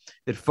you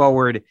that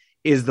forward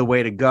is the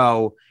way to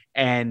go.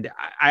 And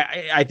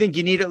I think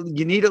you need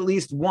at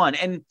least one.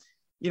 And,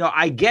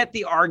 I get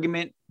the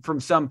argument from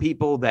some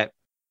people that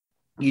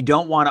you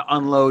don't want to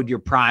unload your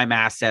prime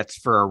assets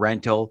for a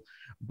rental,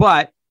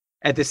 but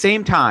at the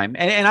same time,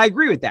 and I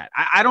agree with that.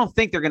 I don't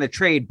think they're going to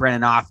trade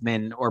Brennan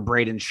Othman or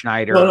Braden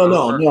Schneider.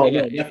 No.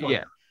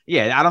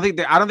 Yeah. I don't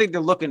think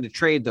they're looking to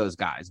trade those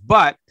guys,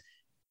 but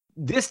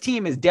this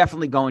team is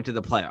definitely going to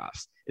the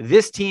playoffs.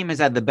 This team has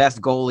had the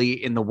best goalie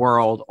in the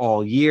world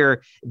all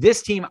year.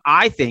 This team,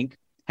 I think,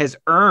 has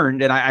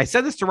earned, and I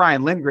said this to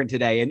Ryan Lindgren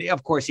today, and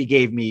of course he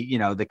gave me,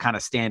 the kind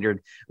of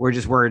standard, we're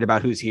just worried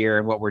about who's here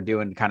and what we're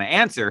doing kind of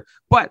answer.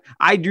 But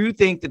I do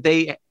think that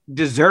they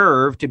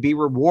deserve to be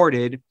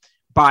rewarded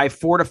by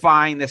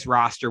fortifying this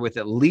roster with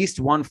at least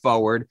one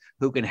forward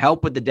who can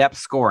help with the depth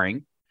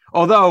scoring.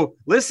 Although,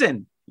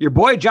 listen, your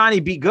boy Johnny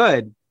Be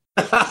Good,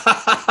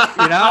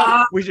 I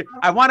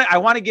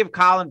want to give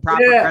Colin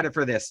proper credit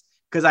for this,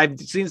 because I've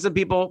seen some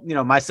people,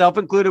 myself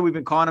included, we've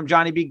been calling him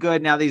Johnny Be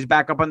Good. Now that he's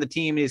back up on the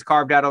team and he's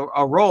carved out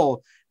a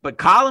role. But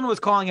Colin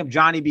was calling him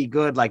Johnny Be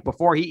Good, like,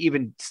 before he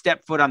even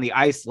stepped foot on the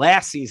ice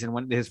last season,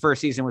 when his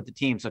first season with the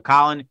team. So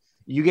Colin,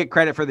 you get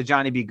credit for the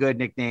Johnny Be Good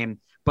nickname.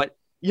 But,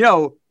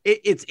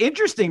 it's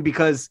interesting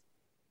because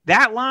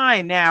that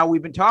line now,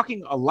 we've been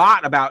talking a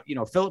lot about,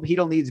 Philip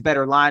Hedl needs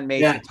better line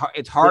mates. Yeah.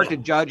 It's hard to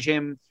judge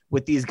him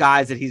with these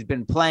guys that he's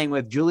been playing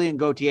with. Julien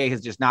Gauthier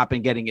has just not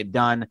been getting it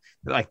done.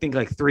 I think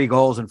like 3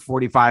 goals in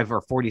 45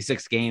 or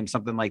 46 games,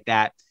 something like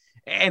that.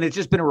 And it's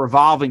just been a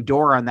revolving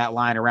door on that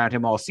line around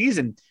him all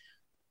season.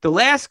 The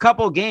last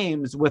couple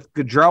games with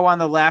Gaudreau on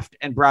the left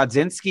and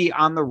Brodzinski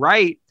on the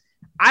right,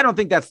 I don't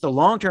think that's the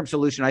long-term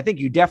solution. I think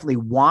you definitely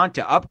want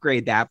to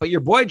upgrade that. But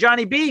your boy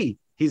Johnny B,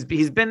 he's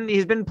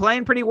been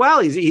playing pretty well.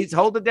 He's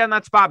holding down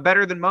that spot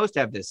better than most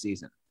have this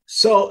season.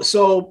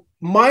 So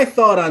my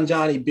thought on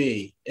Johnny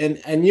B,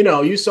 and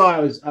you saw I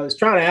was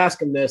trying to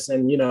ask him this,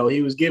 and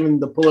he was giving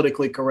the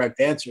politically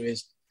correct answer,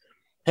 is,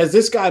 has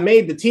this guy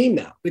made the team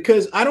now?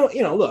 Because I don't,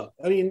 look,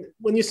 I mean,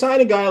 when you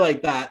sign a guy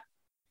like that,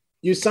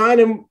 you sign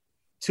him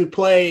to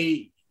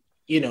play,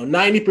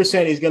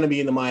 90% he's going to be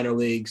in the minor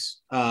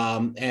leagues,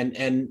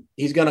 and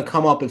he's going to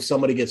come up if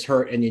somebody gets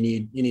hurt and you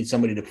need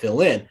somebody to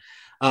fill in.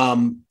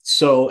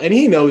 And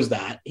he knows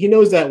that. He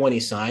knows that when he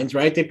signs,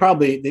 right?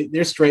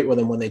 They're straight with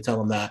him when they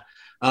tell him that.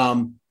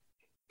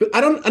 But I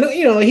don't,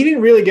 he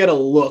didn't really get a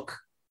look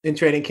in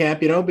training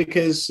camp,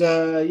 because,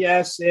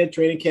 yes, they had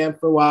training camp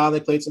for a while. They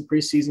played some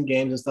preseason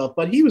games and stuff,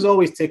 but he was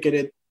always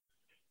ticketed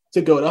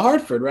to go to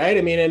Hartford, right?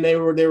 I mean, and they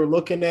were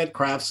looking at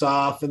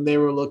Kravtsov, and they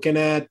were looking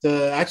at,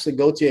 actually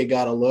Gauthier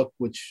got a look,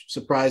 which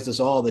surprised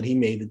us all that he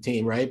made the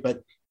team, right?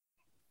 But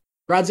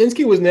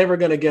Brodzinski was never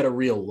going to get a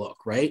real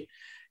look, right?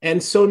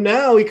 And so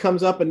now he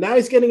comes up, and now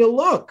he's getting a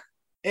look.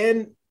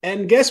 And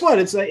guess what?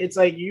 It's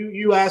like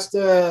you asked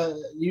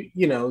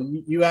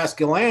you asked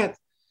Gallant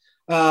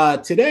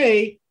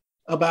today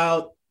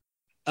about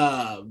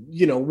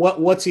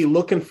what's he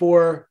looking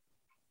for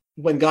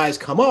when guys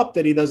come up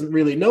that he doesn't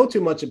really know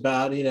too much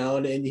about,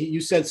 and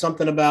you said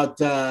something about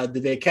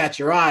did they catch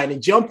your eye? And he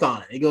jumped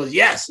on it. He goes,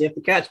 yes, you have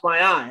to catch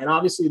my eye. And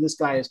obviously this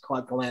guy has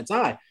caught Gallant's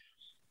eye.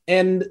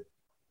 And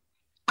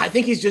I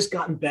think he's just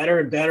gotten better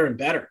and better and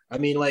better. I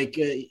mean, like,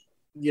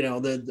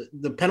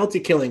 the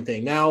penalty killing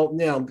thing. Now,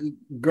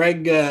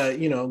 Greg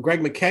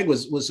McKegg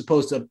was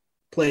supposed to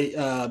play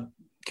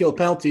kill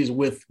penalties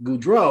with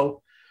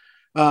Gaudreau.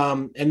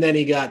 And then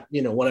he got,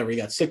 he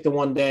got sick the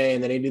one day,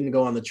 and then he didn't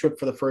go on the trip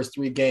for the first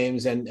 3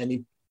 games, and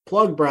he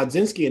plugged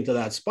Brodzinski into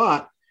that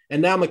spot.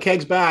 And now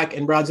McKegg's back,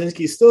 and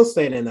Brodzinski's still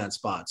staying in that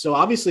spot. So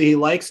obviously he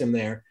likes him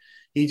there.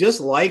 He just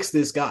likes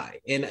this guy.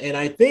 And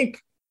I think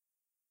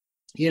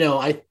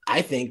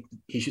I think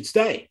he should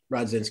stay,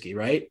 Brodzinski,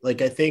 right?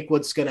 Like, I think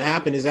what's going to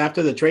happen is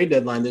after the trade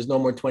deadline, there's no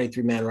more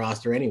 23-man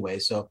roster anyway.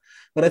 So,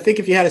 but I think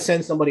if you had to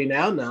send somebody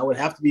now, it would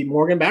have to be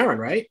Morgan Barron,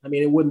 right? I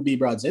mean, it wouldn't be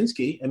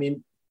Brodzinski. I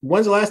mean,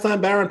 when's the last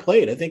time Barron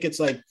played? I think it's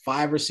like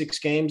 5 or 6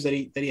 games that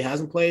he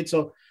hasn't played.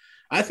 So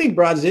I think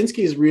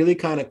Brodzinski has really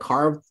kind of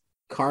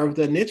carved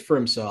a niche for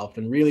himself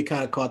and really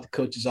kind of caught the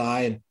coach's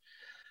eye.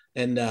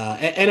 And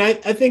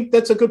I think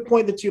that's a good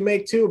point that you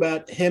make too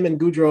about him and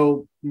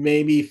Goudreau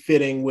maybe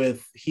fitting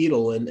with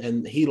Hedl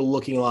and Hedl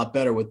looking a lot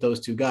better with those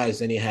two guys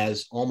than he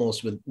has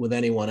almost with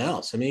anyone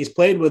else. I mean, he's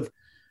played with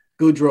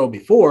Goudreau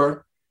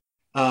before.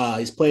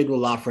 He's played with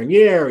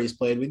Lafreniere. He's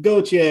played with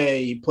Gauthier.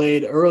 He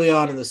played early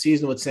on in the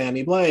season with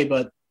Sammy Blais,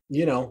 but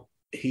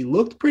he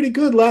looked pretty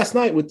good last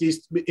night with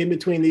these in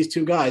between these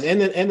two guys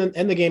and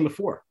the game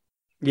before.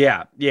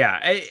 Yeah.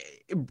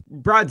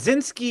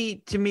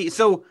 Brodzinski to me.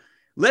 So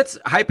let's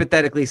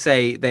hypothetically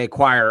say they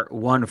acquire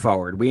one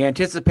forward. We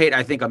anticipate,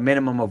 I think, a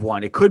minimum of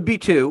one. It could be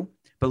 2,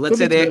 but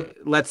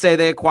let's say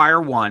they acquire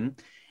one,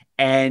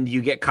 and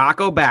you get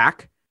Kakko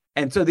back,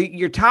 and so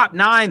your top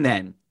 9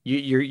 then.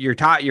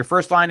 Your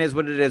first line is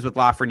what it is with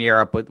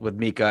Lafreniere up with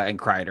Mika and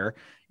Kreider.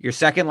 Your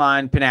second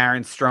line,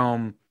 Panarin,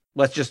 Strome.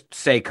 Let's just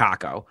say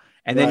Kakko,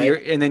 and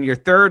then your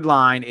third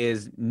line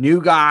is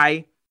new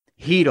guy,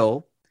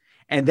 Hedl,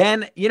 and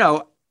then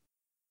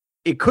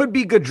it could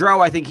be Gaudreau.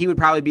 I think he would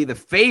probably be the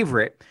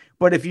favorite,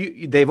 but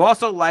they've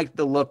also liked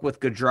the look with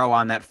Gaudreau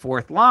on that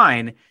fourth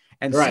line,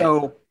 and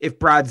so if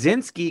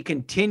Brodzinski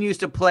continues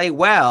to play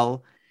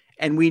well.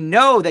 And we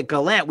know that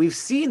Gallant, we've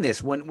seen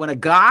this. When a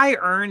guy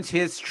earns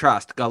his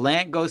trust,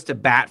 Gallant goes to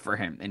bat for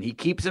him, and he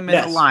keeps him in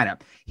the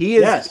lineup. He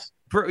is.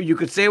 You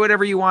could say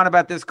whatever you want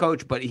about this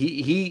coach, but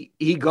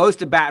he goes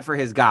to bat for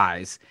his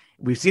guys.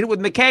 We've seen it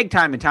with McKegg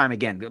time and time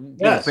again.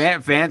 Yes.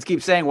 Fans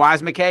keep saying, "Why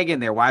is McKegg in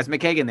there? Why is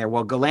McKegg in there?"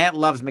 Well, Gallant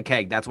loves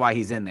McKegg. That's why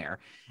he's in there.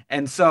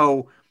 And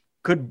so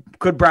could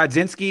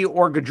Brodzinski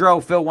or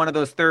Gaudreau fill one of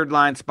those third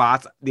line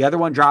spots? The other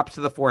one drops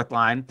to the fourth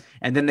line,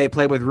 and then they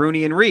play with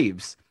Rooney and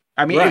Reeves.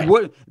 I mean,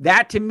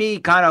 that to me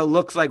kind of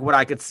looks like what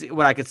I could see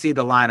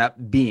the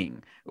lineup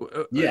being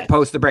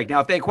post the break. Now,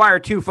 if they acquire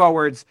 2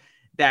 forwards,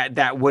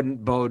 that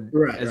wouldn't bode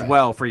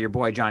well for your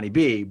boy Johnny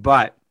B.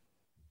 But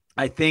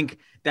I think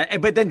that.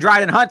 But then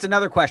Dryden Hunt's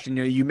another question.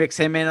 You mix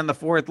him in on the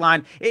fourth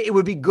line. It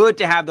would be good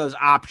to have those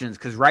options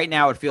because right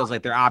now it feels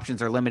like their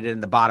options are limited,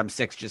 and the bottom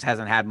 6 just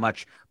hasn't had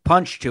much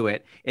punch to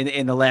it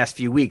in the last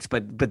few weeks.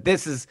 But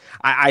this is,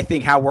 I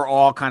think, how we're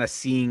all kind of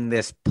seeing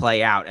this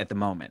play out at the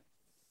moment.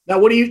 Now,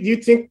 what do you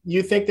think?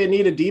 You think they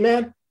need a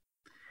D-man?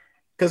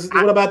 Because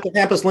what about the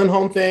Hampus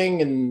Lindholm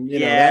thing? And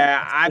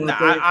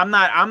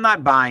I'm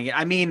not buying it.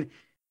 I mean,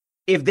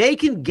 if they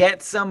can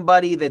get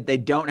somebody that they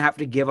don't have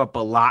to give up a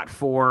lot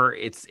for,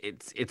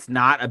 it's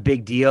not a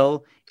big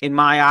deal in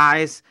my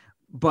eyes.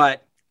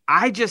 But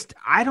I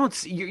don't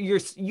see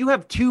you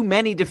have too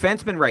many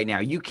defensemen right now.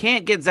 You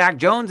can't get Zach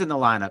Jones in the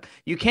lineup.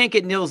 You can't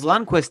get Nils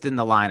Lundqvist in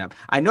the lineup.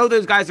 I know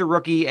those guys are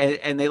rookie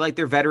and they like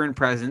their veteran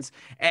presence,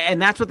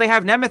 and that's what they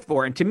have Nemeth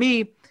for. And to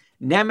me,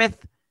 Nemeth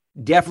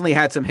definitely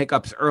had some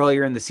hiccups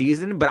earlier in the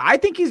season, but I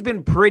think he's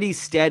been pretty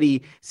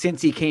steady since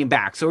he came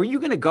back. So are you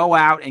going to go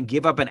out and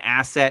give up an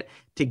asset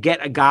to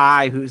get a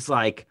guy who's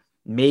like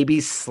maybe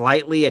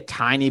slightly a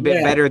tiny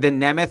bit better than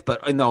Nemeth,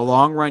 but in the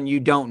long run, you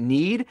don't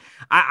need?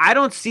 I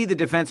don't see the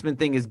defenseman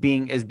thing as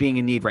being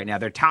a need right now.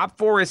 Their top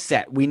 4 is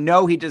set. We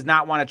know he does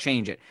not want to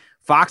change it.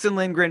 Fox and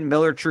Lindgren,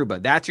 Miller,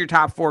 Trouba. That's your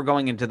top 4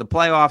 going into the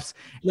playoffs.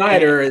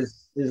 Schneider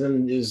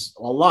is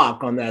a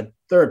lock on that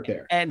third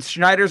pair. And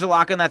Schneider's a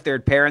lock on that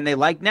third pair, and they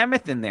like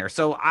Nemeth in there.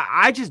 So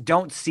I just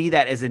don't see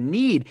that as a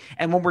need.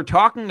 And when we're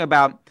talking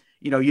about,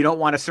 you don't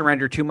want to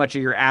surrender too much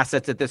of your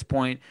assets at this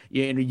point.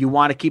 You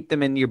want to keep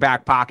them in your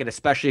back pocket,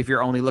 especially if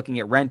you're only looking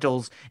at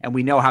rentals. And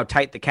we know how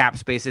tight the cap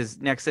space is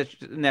next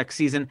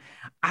season.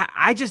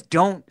 I just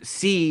don't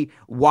see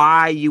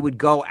why you would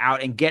go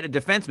out and get a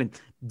defenseman.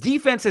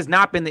 Defense has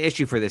not been the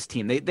issue for this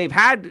team. They've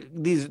had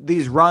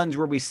these runs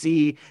where we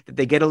see that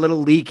they get a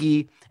little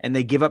leaky and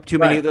they give up too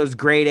many of those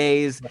grade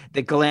A's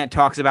that Gallant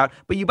talks about.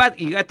 But you got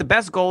the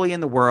best goalie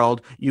in the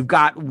world. You've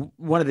got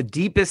one of the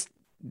deepest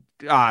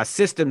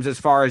systems as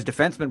far as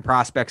defenseman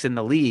prospects in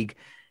the league.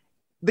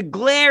 The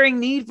glaring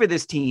need for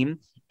this team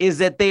is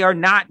that they are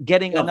not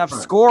getting enough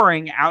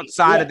scoring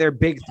outside of their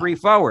big 3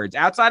 forwards.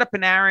 Outside of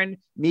Panarin,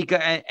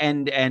 Mika,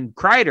 and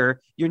Kreider,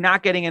 you're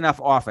not getting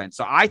enough offense.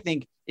 So I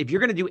think if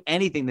you're going to do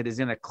anything that is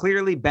going to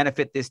clearly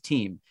benefit this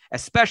team,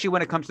 especially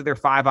when it comes to their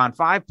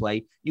 5-on-5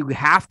 play, you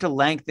have to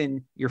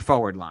lengthen your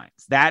forward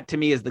lines. That to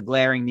me is the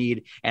glaring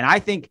need. And I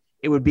think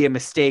it would be a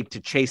mistake to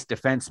chase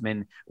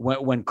defensemen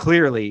when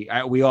clearly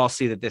we all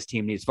see that this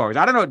team needs forwards.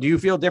 I don't know. Do you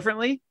feel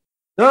differently?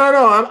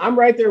 No, I'm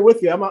right there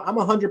with you. I'm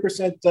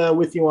 100%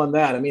 with you on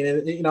that. I mean,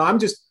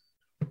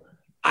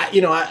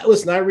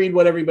 listen, I read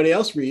what everybody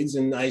else reads,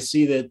 and I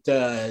see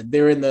that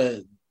they're in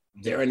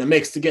the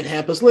mix to get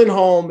Hampus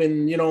Lindholm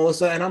and,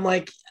 and I'm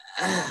like,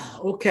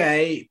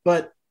 okay.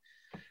 But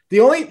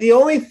the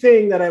only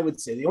thing that I would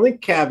say, the only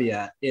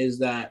caveat is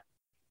that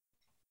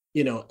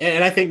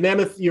and I think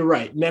Nemeth, you're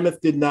right.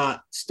 Nemeth did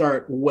not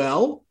start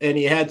well, and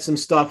he had some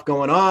stuff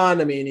going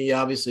on. I mean,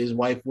 his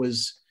wife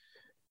was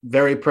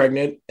very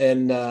pregnant,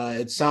 and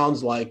it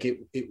sounds like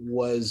it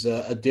was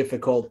a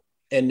difficult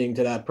ending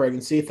to that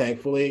pregnancy.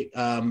 Thankfully,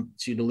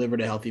 she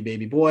delivered a healthy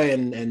baby boy,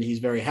 and he's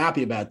very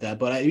happy about that.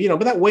 But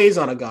but that weighs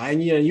on a guy,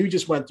 and you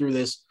just went through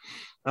this,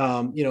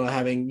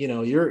 having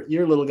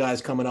your little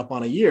guy's coming up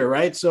on a year,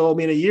 right? So I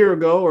mean, a year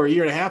ago or a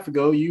year and a half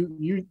ago,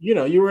 you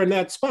were in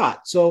that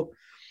spot. So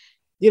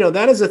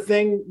that is a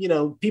thing.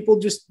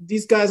 People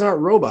these guys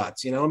aren't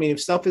robots. I mean, if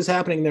stuff is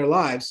happening in their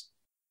lives,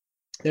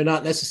 they're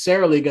not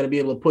necessarily going to be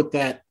able to put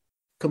that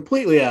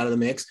completely out of the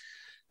mix.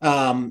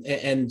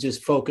 And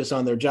just focus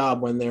on their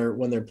job when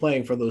they're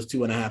playing for those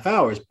 2.5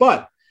 hours.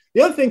 But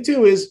the other thing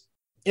too is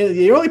in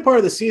the early part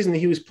of the season,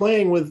 he was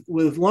playing with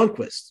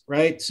Lundqvist,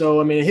 right? So,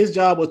 I mean, his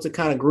job was to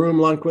kind of groom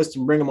Lundqvist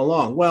and bring him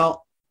along.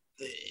 Well,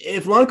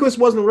 if Lundqvist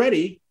wasn't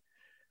ready,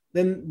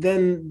 then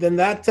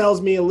that tells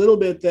me a little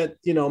bit that,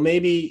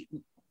 maybe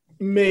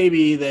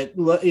that,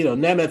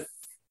 Nemeth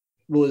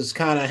was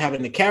kind of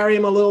having to carry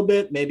him a little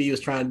bit. Maybe he was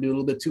trying to do a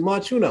little bit too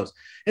much. Who knows?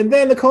 And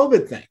then the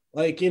COVID thing,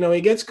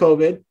 he gets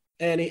COVID.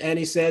 And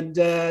he said,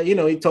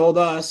 he told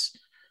us,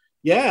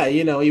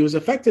 he was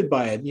affected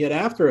by it. He had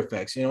after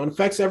effects, it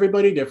affects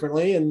everybody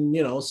differently. And,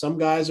 some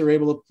guys are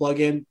able to plug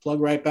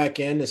right back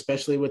in,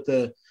 especially with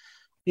the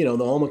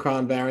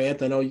Omicron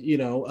variant. I know,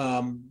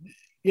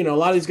 a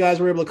lot of these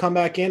guys were able to come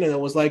back in and it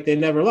was like they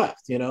never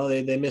left.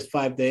 They missed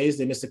 5 days,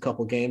 they missed a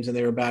couple games and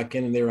they were back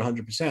in and they were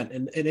 100%.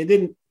 And it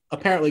didn't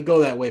apparently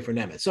go that way for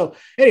Nemeth. So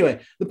anyway,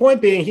 the point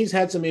being, he's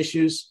had some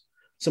issues,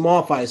 some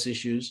off-ice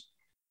issues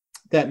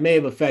that may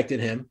have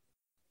affected him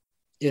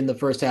in the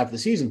first half of the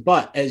season.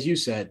 But as you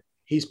said,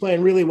 he's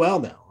playing really well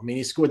now. I mean,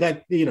 he scored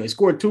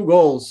 2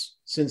 goals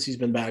since he's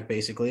been back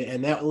basically.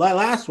 And that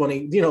last one,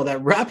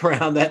 that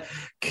wraparound that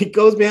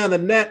goes behind the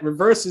net,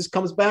 reverses,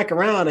 comes back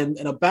around and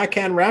a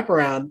backhand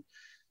wraparound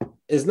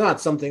is not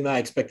something that I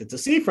expected to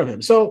see from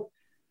him. So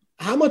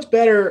how much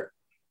better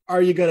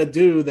are you going to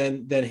do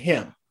than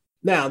him?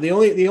 Now, the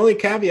only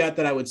caveat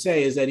that I would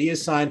say is that he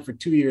is signed for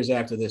 2 years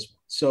after this one.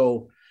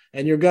 So,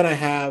 and you're going to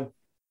have,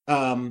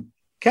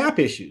 cap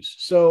issues.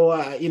 So,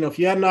 if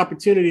you had an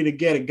opportunity to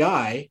get a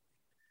guy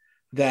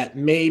that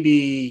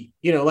maybe,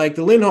 like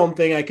the Lindholm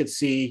thing, I could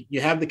see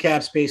you have the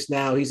cap space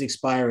now, he's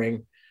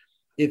expiring.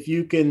 If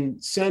you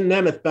can send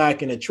Nemeth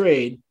back in a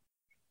trade,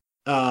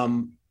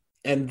 and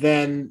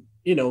then,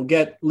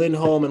 get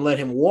Lindholm and let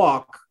him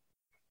walk,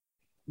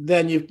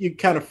 then you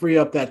kind of free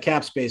up that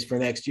cap space for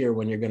next year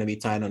when you're going to be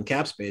tight on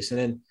cap space. And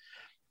then,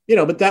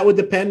 but that would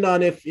depend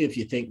on if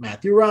you think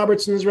Matthew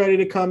Robertson's ready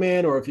to come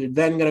in, or if you're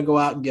then going to go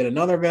out and get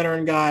another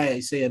veteran guy,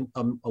 say a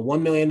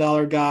 $1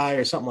 million guy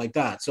or something like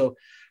that. So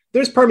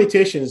there's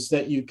permutations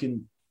that you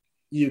can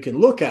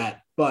look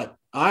at, but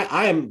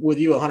I am with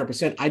you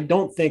 100%. I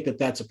don't think that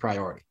that's a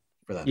priority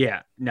for them.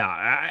 Yeah, no.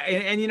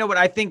 And you know what?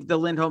 I think the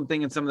Lindholm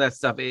thing and some of that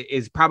stuff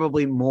is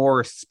probably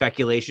more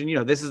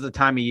speculation. This is the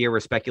time of year where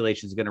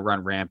speculation is going to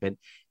run rampant.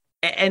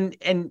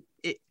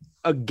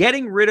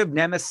 Getting rid of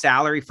Nemeth's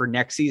salary for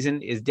next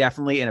season is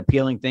definitely an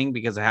appealing thing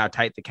because of how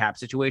tight the cap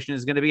situation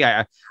is going to be.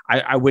 I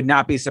would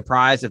not be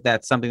surprised if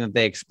that's something that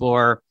they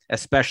explore,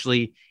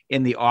 especially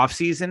in the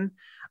offseason.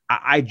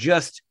 I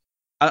just,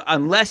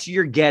 unless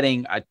you're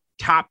getting a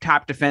top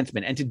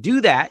defenseman, and to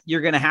do that,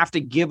 you're going to have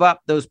to give up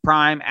those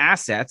prime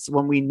assets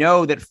when we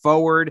know that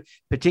forward,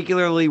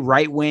 particularly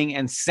right wing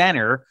and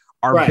center,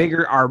 are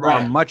bigger,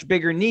 are much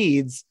bigger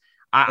needs.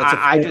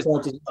 I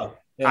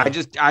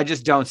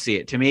just don't see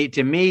it. To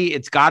me,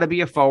 it's got to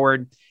be a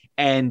forward.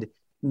 And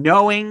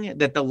knowing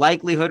that the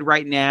likelihood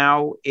right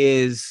now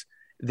is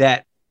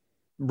that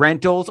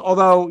rentals,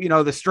 although,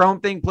 the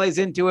Strome thing plays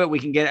into it,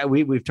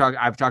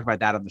 I've talked about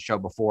that on the show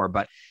before,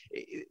 but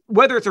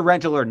whether it's a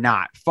rental or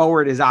not,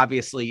 forward is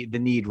obviously the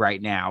need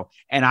right now.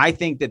 And I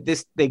think that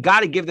they got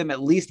to give them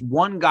at least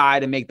one guy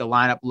to make the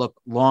lineup look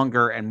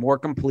longer and more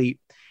complete.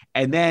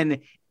 And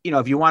then,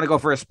 if you want to go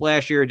for a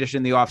splashier addition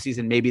in the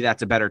offseason, maybe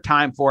that's a better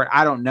time for it.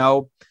 I don't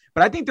know.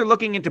 But I think they're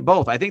looking into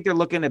both. I think they're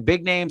looking at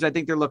big names. I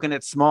think they're looking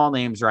at small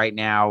names right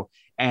now.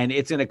 And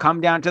it's going to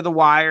come down to the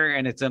wire,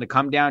 and it's going to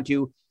come down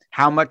to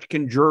how much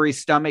can Drury's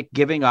stomach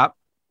giving up.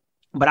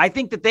 But I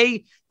think that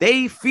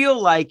they feel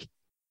like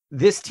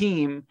this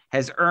team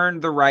has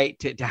earned the right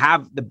to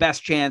have the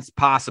best chance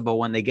possible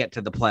when they get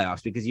to the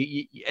playoffs, because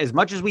as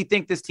much as we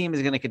think this team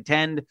is going to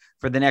contend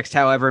for the next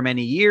however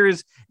many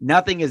years,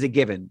 nothing is a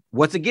given.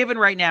 What's a given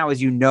right now is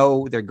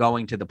they're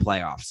going to the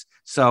playoffs.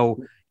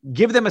 So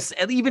give them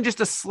even just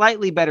a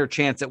slightly better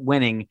chance at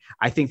winning.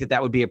 I think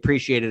that would be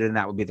appreciated, and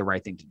that would be the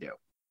right thing to do.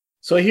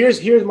 So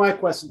here's my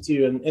question to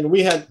you, and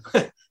we had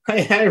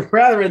I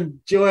rather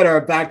enjoyed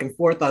our back and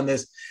forth on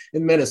this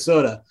in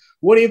Minnesota.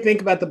 What do you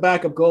think about the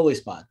backup goalie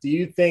spot? Do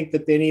you think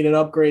that they need an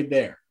upgrade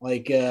there?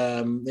 Like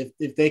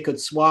if they could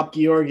swap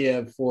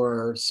Georgiev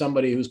for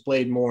somebody who's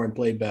played more and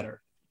played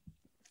better?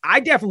 I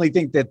definitely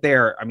think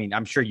that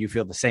I'm sure you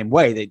feel the same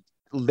way, that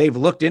they've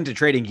looked into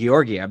trading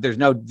Georgiev.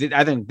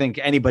 I don't think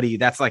anybody,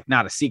 that's like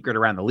not a secret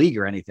around the league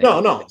or anything.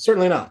 No,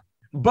 certainly not.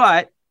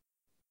 But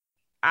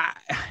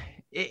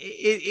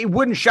it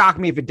wouldn't shock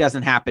me if it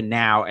doesn't happen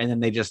now, and then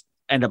they just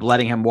end up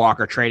letting him walk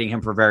or trading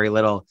him for very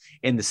little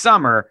in the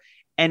summer.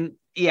 And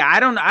yeah, I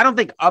don't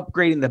think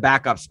upgrading the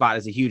backup spot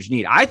is a huge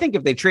need. I think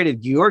if they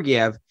traded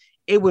Georgiev,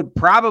 it would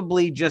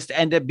probably just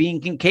end up being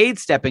Kincaid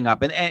stepping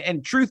up.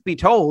 And truth be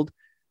told,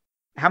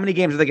 how many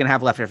games are they going to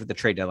have left after the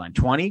trade deadline?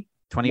 20,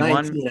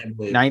 21,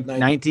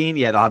 19?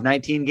 Yeah, they'll have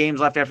 19 games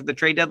left after the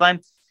trade deadline.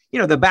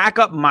 The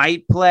backup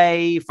might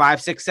play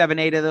 5, 6, 7,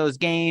 8 of those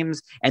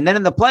games. And then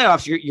in the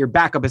playoffs, your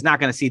backup is not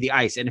going to see the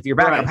ice. And if your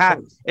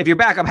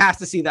backup has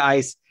to see the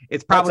ice,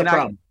 it's probably not.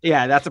 Problem.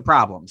 Yeah, that's a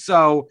problem.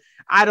 So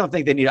I don't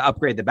think they need to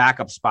upgrade the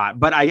backup spot,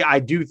 but I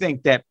do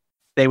think that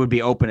they would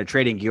be open to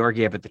trading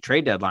Georgiev at the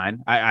trade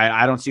deadline.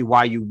 I don't see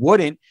why you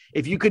wouldn't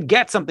if you could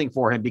get something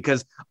for him,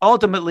 because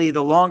ultimately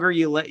the longer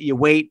you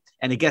wait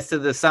and it gets to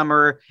the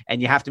summer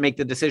and you have to make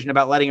the decision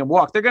about letting him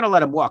walk, they're going to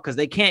let him walk because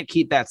they can't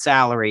keep that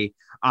salary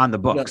on the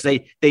books.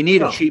 They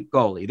need a cheap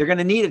goalie. They're going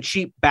to need a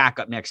cheap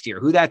backup next year.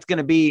 Who that's going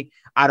to be,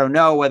 I don't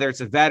know. Whether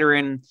it's a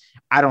veteran,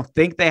 I don't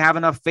think they have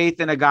enough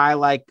faith in a guy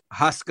like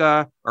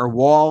Huska or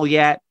Wall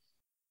yet,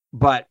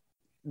 but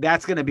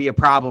that's going to be a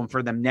problem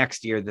for them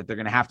next year that they're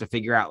going to have to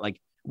figure out. Like,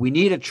 we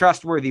need a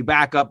trustworthy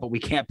backup, but we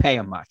can't pay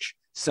him much.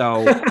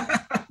 So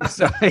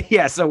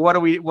what do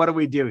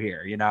we do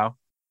here?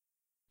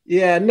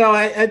 Yeah, no,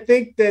 I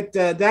think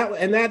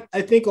that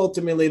I think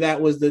ultimately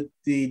that was the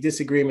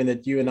disagreement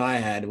that you and I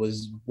had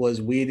was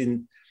we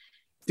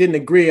didn't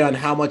agree on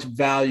how much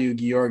value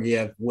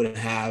Georgiev would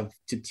have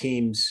to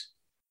teams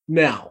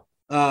now.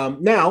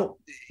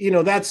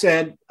 That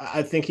said,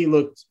 I think he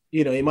looked,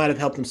 he might have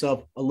helped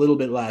himself a little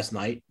bit last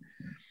night.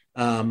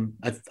 I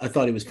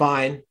thought he was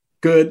fine,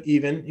 good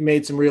even. He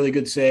made some really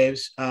good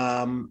saves.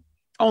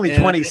 Only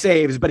 20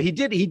 saves, but he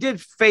did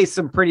face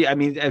some pretty,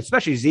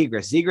 especially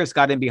Zegras. Zegras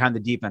got in behind the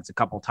defense a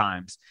couple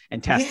times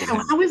and tested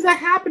him. How is that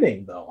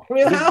happening though?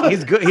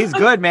 He's good. He's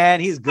good, man.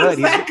 He's good.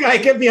 That guy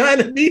get behind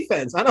the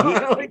defense.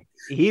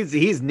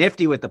 He's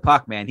nifty with the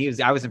puck, man.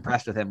 I was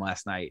impressed with him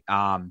last night.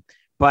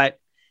 But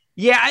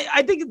yeah,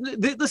 I think,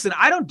 listen,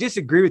 I don't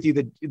disagree with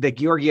you that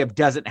Georgiev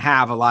doesn't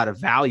have a lot of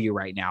value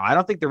right now. I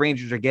don't think the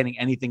Rangers are getting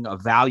anything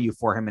of value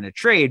for him in a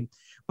trade,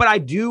 but I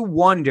do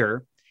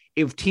wonder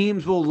if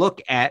teams will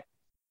look at,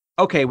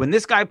 okay, when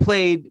this guy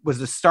was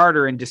the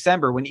starter in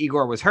December when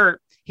Igor was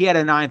hurt, he had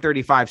a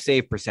 .935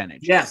 save percentage.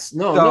 Yes,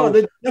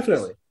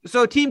 definitely.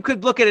 So a team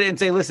could look at it and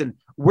say, listen,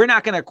 we're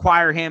not going to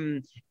acquire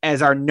him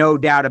as our no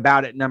doubt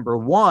about it number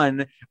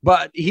one,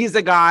 but he's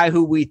a guy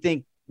who we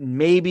think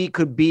maybe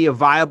could be a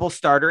viable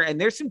starter. And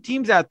there's some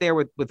teams out there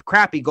with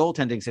crappy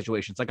goaltending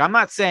situations. Like, I'm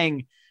not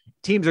saying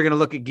teams are going to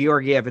look at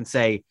Georgiev and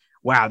say,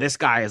 wow, this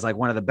guy is like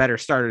one of the better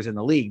starters in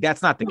the league.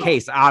 That's not the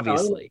case,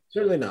 obviously.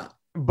 No, certainly not.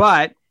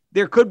 But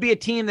there could be a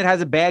team that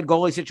has a bad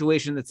goalie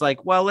situation that's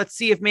like, well, let's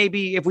see if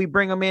we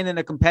bring him in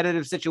a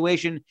competitive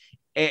situation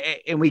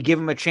and we give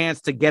him a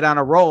chance to get on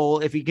a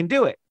roll if he can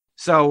do it.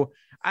 So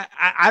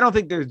I don't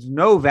think there's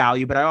no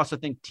value, but I also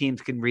think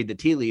teams can read the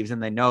tea leaves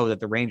and they know that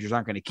the Rangers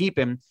aren't going to keep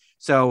him.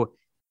 So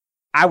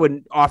I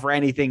wouldn't offer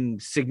anything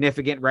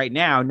significant right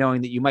now,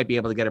 knowing that you might be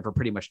able to get it for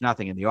pretty much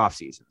nothing in the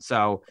offseason.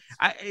 So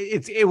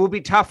it will be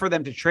tough for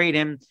them to trade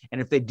him.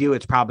 And if they do,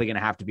 it's probably going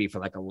to have to be for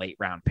like a late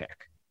round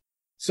pick.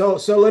 So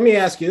let me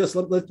ask you this.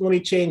 Let me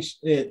change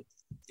the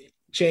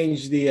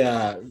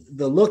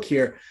look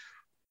here.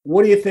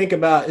 What do you think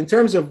about in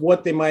terms of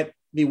what they might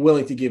be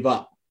willing to give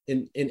up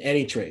in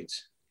any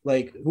trades?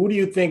 Like, who do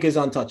you think is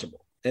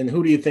untouchable and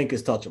who do you think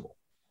is touchable?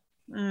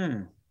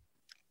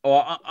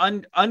 Well,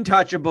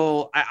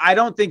 untouchable. I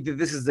don't think that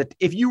this is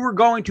if you were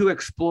going to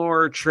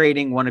explore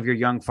trading one of your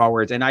young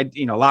forwards, and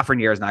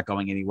Lafreniere is not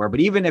going anywhere, but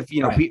even if,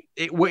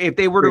 if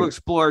they were to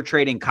explore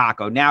trading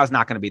Kakko, now is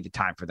not going to be the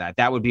time for that.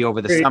 That would be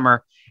over the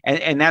summer.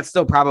 And that's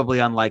still probably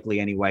unlikely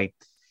anyway.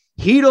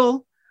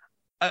 Hedl,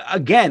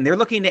 again, they're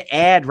looking to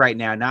add right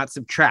now, not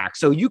subtract.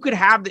 So you could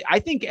have, I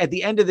think at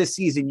the end of this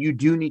season, you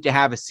do need to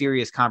have a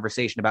serious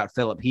conversation about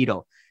Philip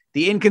Hedl.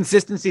 The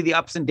inconsistency, the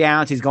ups and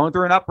downs, he's going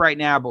through an up right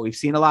now, but we've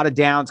seen a lot of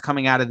downs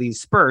coming out of these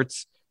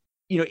spurts.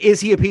 Is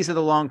he a piece of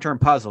the long-term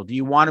puzzle? Do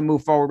you want to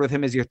move forward with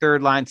him as your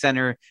third line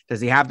center? Does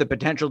he have the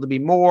potential to be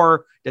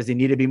more? Does he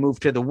need to be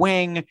moved to the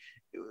wing?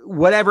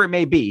 Whatever it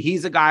may be.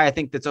 He's a guy I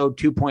think that's owed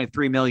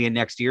 $2.3 million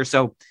next year.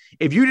 So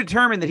if you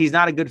determine that he's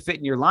not a good fit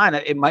in your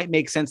lineup, it might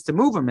make sense to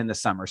move him in the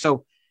summer.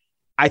 So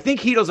I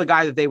think Hedl's a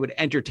guy that they would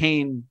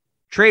entertain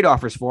trade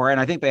offers for, and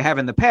I think they have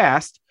in the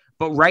past.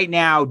 But right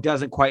now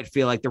doesn't quite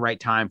feel like the right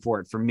time for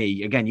it for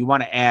me. Again, you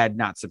want to add,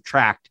 not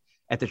subtract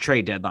at the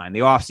trade deadline. The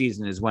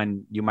offseason is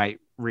when you might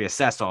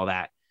reassess all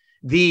that.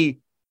 The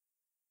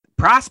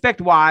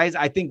prospect wise,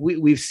 I think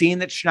we've seen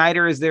that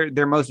Schneider is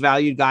their most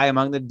valued guy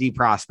among the D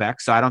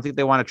prospects. So I don't think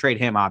they want to trade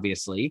him,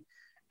 obviously.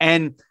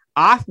 And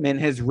Othman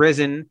has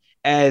risen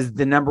as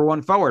the number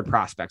one forward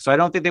prospect. So I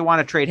don't think they want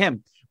to trade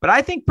him. But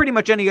I think pretty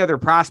much any other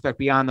prospect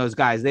beyond those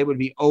guys, they would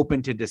be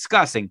open to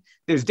discussing.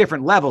 There's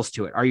different levels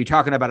to it. Are you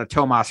talking about a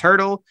Tomas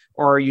Hertl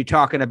or are you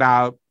talking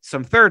about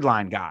some third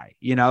line guy?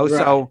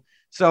 Right.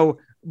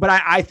 But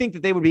I think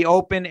that they would be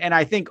open. And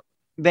I think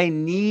they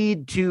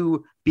need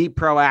to be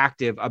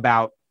proactive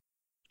about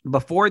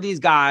before these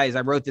guys,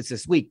 I wrote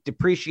this week,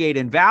 depreciate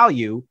in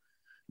value.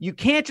 You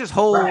can't just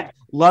hold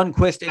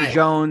Lundqvist and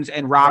Jones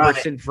and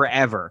Robertson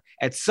forever.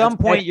 At some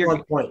point, you're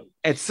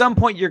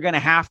going to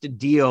have to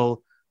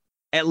deal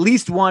at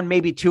least one,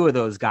 maybe two of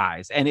those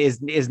guys. And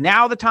is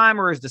now the time,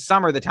 or is the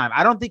summer the time?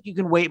 I don't think you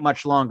can wait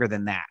much longer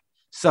than that.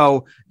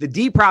 So the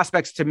D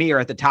prospects to me are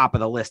at the top of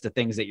the list of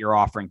things that you're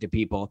offering to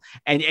people.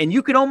 And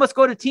you could almost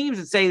go to teams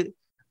and say,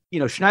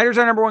 Schneider's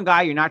our number one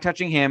guy. You're not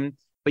touching him,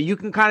 but you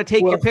can kind of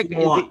take your pick.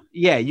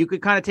 Yeah, you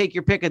could kind of take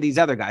your pick of these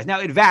other guys. Now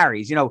it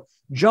varies.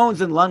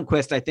 Jones and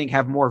Lundqvist, I think,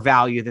 have more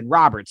value than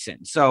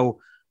Robertson. So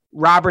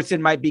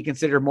Robertson might be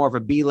considered more of a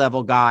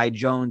B-level guy.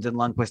 Jones and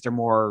Lundqvist are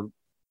more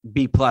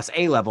B plus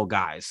A-level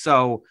guys.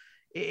 So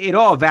it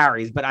all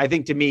varies. But I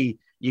think, to me,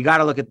 you got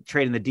to look at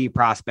trading the D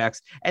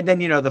prospects. And then,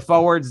 the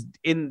forwards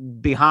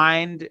in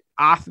behind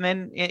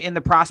Othman in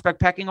the prospect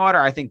pecking order,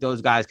 I think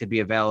those guys could be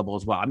available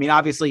as well. I mean,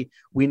 obviously,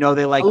 we know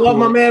they like. I love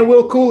my man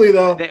Will Cooley,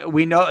 though.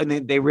 We know, and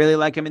they really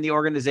like him in the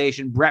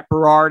organization. Brett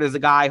Berard is a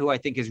guy who I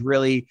think has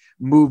really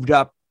moved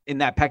up in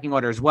that pecking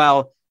order as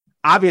well.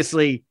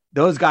 Obviously,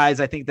 those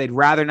guys, I think they'd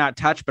rather not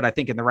touch, but I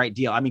think in the right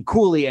deal. I mean,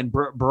 Cooley and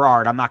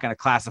Berard, I'm not going to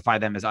classify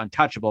them as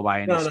untouchable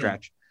by any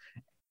stretch.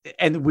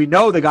 And we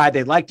know the guy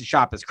they'd like to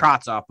shop is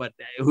Kravtsov, but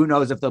who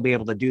knows if they'll be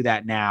able to do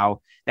that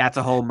now. That's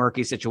a whole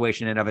murky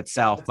situation in of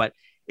itself. But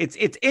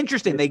it's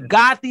interesting. They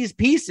got these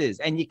pieces,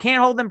 and you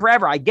can't hold them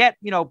forever. I get,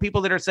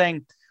 people that are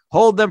saying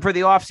hold them for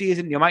the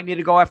offseason. You might need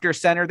to go after a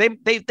center.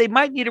 They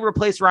might need to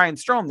replace Ryan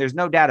Strome. There's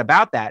no doubt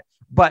about that.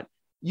 But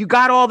you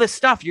got all this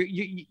stuff.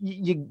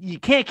 You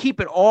can't keep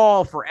it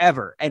all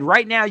forever. And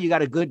right now you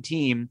got a good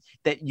team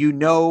that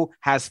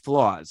has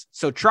flaws.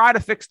 So try to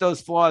fix those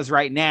flaws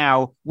right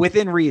now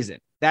within reason.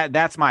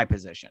 That's my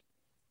position.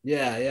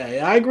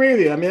 Yeah. I agree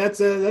with you. I mean,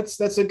 that's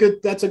a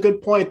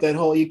good point. That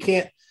whole, you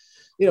can't,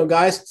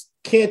 guys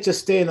can't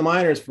just stay in the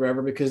minors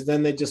forever, because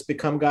then they just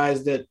become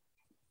guys that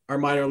are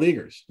minor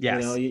leaguers.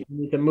 Yes. You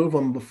need to move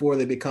them before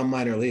they become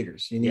minor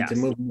leaguers. You need to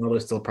move them while they're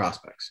still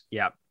prospects.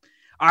 Yep.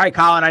 All right,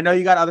 Colin, I know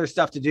you got other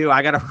stuff to do.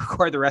 I got to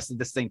record the rest of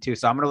this thing too.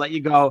 So I'm going to let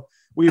you go.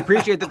 We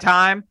appreciate the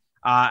time.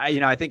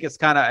 I think it's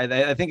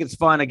I think it's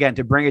fun, again,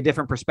 to bring a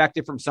different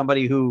perspective from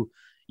somebody who,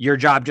 your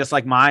job, just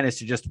like mine, is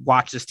to just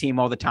watch this team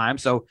all the time.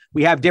 So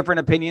we have different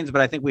opinions,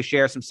 but I think we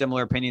share some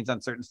similar opinions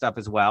on certain stuff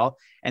as well.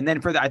 And then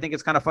I think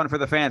it's kind of fun for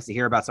the fans to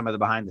hear about some of the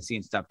behind the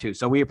scenes stuff too.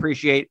 So we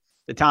appreciate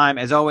the time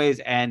as always.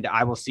 And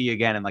I will see you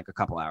again in like a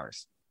couple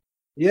hours.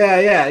 Yeah.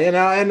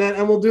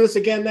 And we'll do this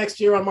again next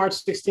year on March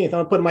 16th. I'm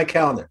gonna put it in my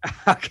calendar.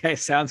 Okay.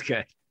 Sounds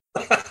good.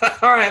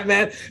 All right,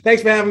 man.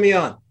 Thanks for having me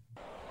on.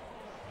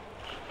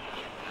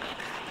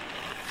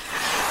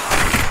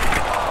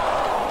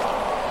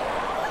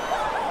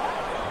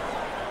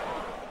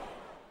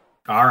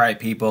 All right,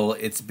 people,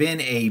 it's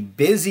been a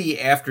busy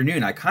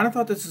afternoon. I kind of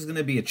thought this was going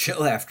to be a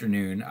chill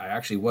afternoon. I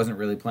actually wasn't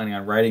really planning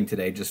on writing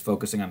today, just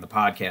focusing on the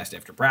podcast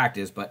after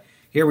practice. But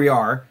here we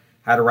are.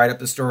 Had to write up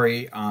the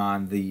story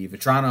on the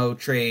Vatrano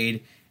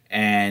trade,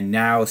 and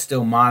now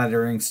still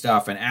monitoring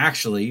stuff. And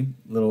actually,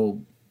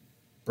 little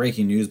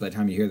breaking news, by the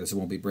time you hear this, it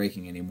won't be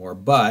breaking anymore.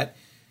 But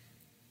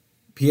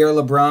Pierre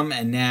LeBrun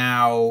and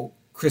now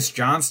Chris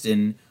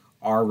Johnston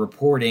are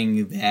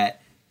reporting that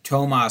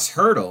Tomas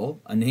Hertl,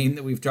 a name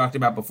that we've talked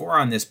about before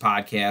on this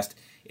podcast,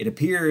 it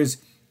appears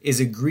is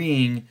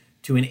agreeing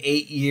to an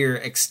 8-year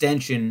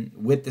extension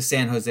with the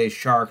San Jose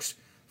Sharks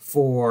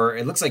for,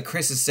 it looks like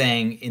Chris is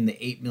saying, in the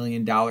 $8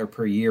 million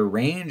per year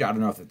range. I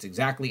don't know if it's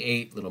exactly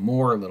 8, a little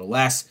more, a little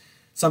less,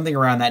 something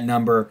around that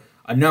number,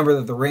 a number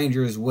that the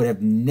Rangers would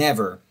have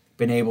never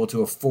been able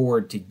to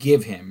afford to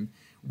give him,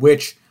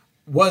 which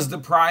was the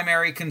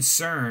primary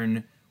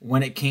concern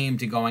when it came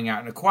to going out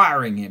and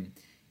acquiring him.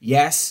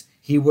 Yes,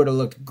 he would have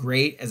looked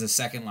great as a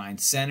second-line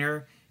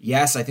center.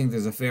 Yes, I think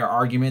there's a fair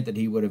argument that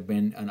he would have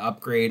been an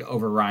upgrade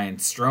over Ryan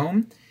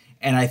Strome.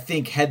 And I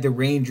think had the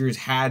Rangers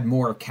had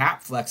more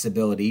cap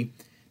flexibility,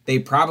 they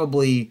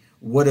probably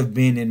would have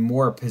been in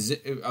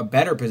a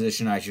better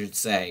position, I should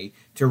say,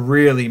 to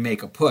really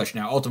make a push.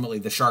 Now, ultimately,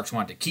 the Sharks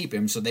want to keep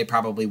him, so they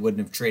probably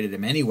wouldn't have traded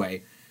him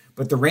anyway.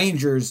 But the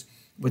Rangers,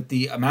 with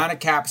the amount of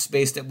cap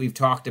space that we've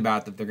talked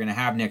about that they're going to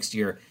have next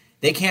year,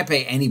 they can't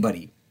pay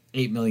anybody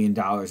 $8 million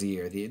a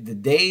year. The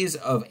days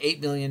of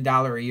 $8 million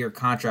a year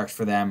contracts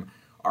for them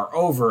are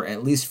over,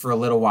 at least for a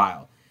little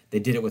while. They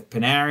did it with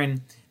Panarin.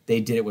 They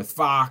did it with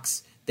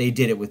Fox. They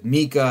did it with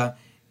Mika.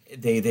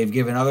 They've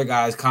given other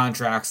guys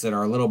contracts that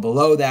are a little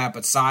below that,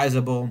 but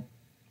sizable.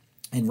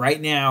 And right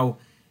now,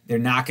 they're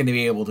not going to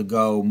be able to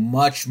go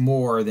much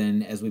more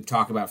than, as we've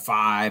talked about,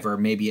 5 or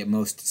maybe at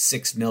most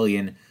 $6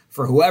 million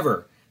for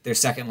whoever their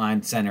second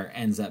line center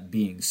ends up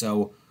being.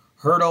 So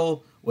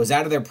Hertl was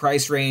out of their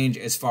price range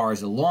as far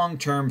as a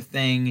long-term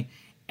thing,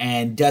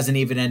 and doesn't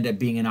even end up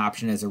being an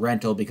option as a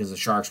rental because the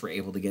Sharks were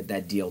able to get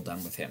that deal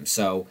done with him.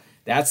 So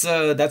that's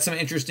some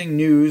interesting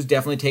news.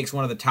 Definitely takes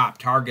one of the top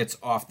targets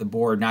off the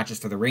board, not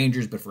just for the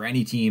Rangers, but for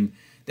any team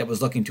that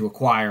was looking to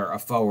acquire a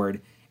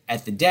forward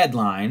at the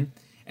deadline.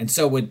 And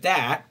so with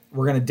that,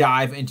 we're going to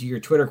dive into your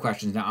Twitter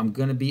questions. Now, I'm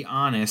going to be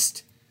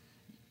honest.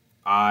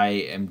 I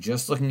am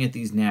just looking at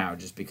these now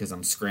just because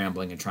I'm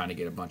scrambling and trying to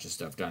get a bunch of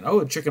stuff done. Oh,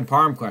 a chicken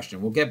parm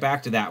question. We'll get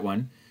back to that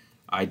one.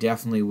 I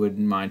definitely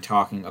wouldn't mind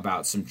talking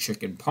about some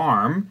chicken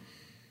parm.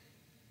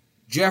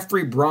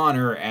 Jeffrey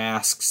Bronner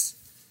asks,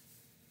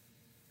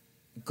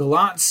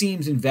 Gallant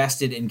seems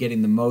invested in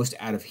getting the most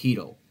out of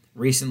Heedle.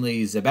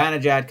 Recently,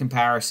 Zibanejad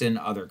comparison,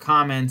 other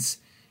comments,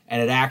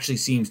 and it actually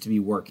seems to be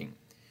working.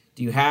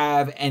 Do you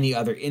have any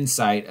other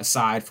insight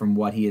aside from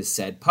what he has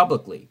said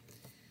publicly?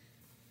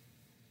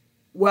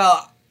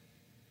 Well,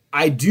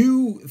 I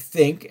do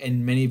think,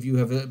 and many of you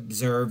have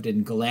observed,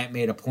 and Gallant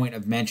made a point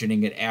of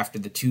mentioning it after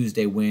the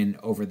Tuesday win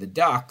over the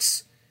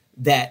Ducks,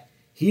 that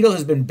Heedle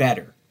has been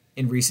better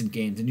in recent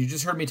games. And you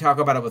just heard me talk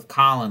about it with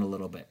Colin a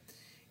little bit.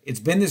 It's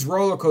been this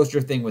roller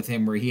coaster thing with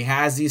him where he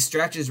has these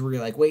stretches where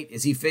you're like, wait,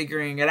 is he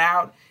figuring it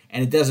out?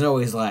 And it doesn't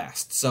always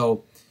last.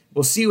 So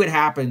we'll see what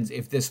happens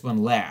if this one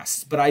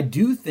lasts. But I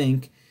do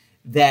think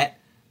that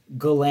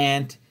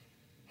Gallant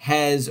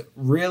has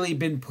really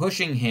been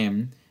pushing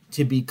him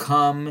to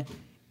become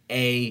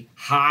a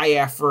high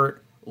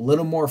effort, a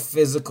little more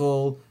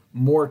physical,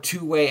 more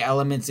two-way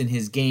elements in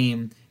his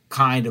game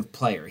kind of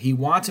player. He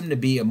wants him to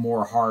be a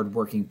more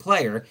hard-working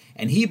player,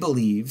 and he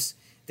believes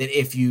that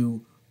if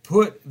you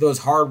put those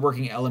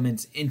hard-working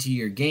elements into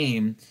your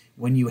game,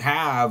 when you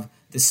have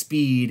the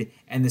speed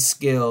and the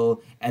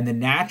skill and the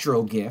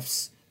natural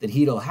gifts that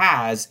Heedle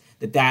has,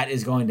 that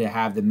is going to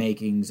have the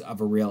makings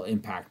of a real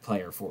impact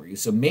player for you.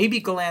 So maybe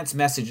Gallant's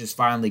message is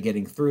finally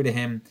getting through to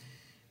him.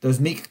 Those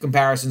Mika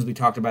comparisons, we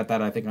talked about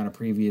that, I think, on a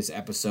previous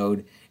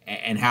episode,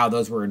 and how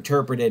those were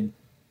interpreted.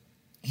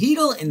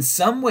 Heedle, in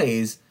some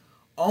ways,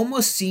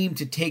 almost seemed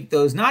to take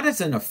those, not as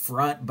an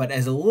affront, but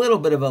as a little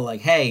bit of a like,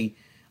 hey,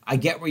 I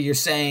get what you're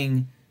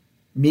saying.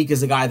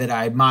 Mika's a guy that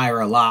I admire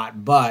a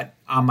lot, but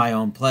I'm my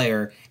own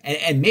player.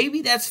 And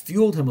maybe that's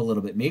fueled him a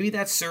little bit. Maybe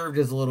that served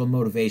as a little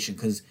motivation,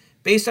 because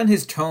based on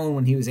his tone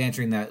when he was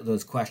answering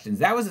those questions,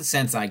 that was the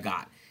sense I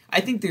got.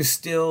 I think there's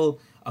still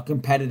a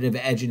competitive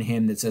edge in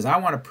him that says, I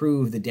want to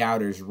prove the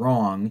doubters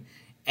wrong,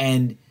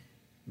 and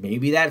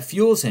maybe that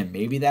fuels him.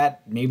 Maybe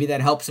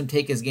that helps him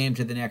take his game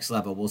to the next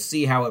level. We'll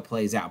see how it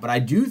plays out. But I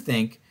do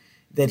think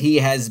that he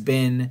has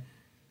been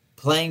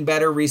playing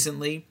better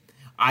recently.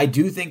 I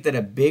do think that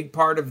a big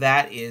part of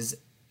that is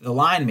the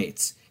line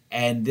mates.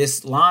 And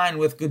this line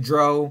with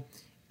Gaudreau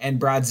and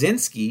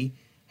Brodzinski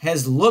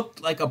has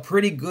looked like a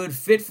pretty good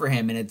fit for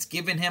him, and it's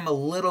given him a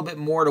little bit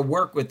more to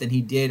work with than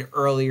he did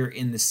earlier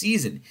in the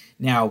season.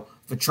 Now,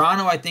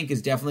 Vatrano, I think,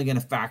 is definitely going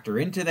to factor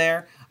into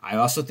there. I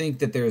also think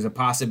that there's a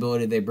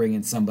possibility they bring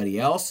in somebody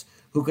else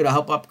who could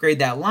help upgrade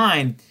that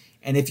line.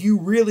 And if you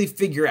really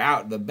figure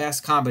out the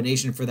best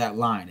combination for that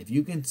line, if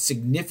you can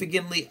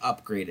significantly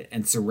upgrade it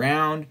and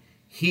surround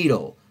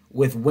Heedle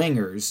with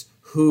wingers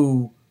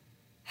who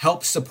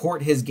help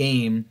support his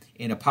game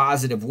in a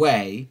positive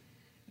way,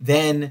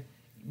 then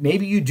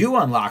maybe you do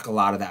unlock a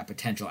lot of that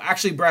potential.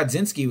 Actually,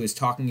 Brodzinski was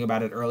talking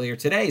about it earlier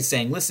today,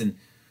 saying, listen,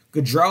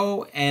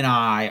 Gaudreau and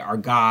I are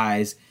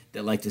guys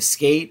that like to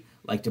skate,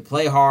 like to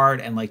play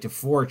hard, and like to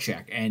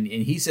forecheck. And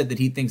he said that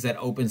he thinks that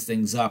opens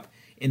things up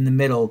in the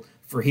middle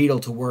for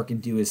Heedle to work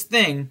and do his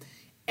thing.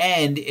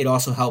 And it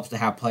also helps to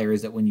have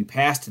players that when you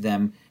pass to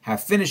them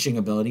have finishing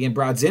ability. And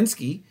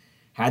Brodzinski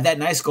had that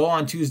nice goal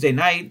on Tuesday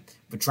night.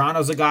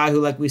 Vatrano's a guy who,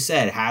 like we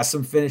said, has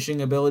some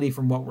finishing ability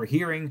from what we're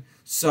hearing.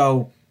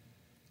 So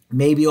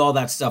maybe all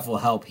that stuff will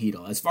help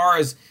Heedle. As far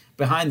as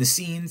behind the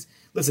scenes,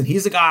 listen,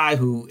 he's a guy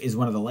who is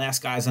one of the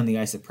last guys on the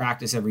ice at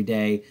practice every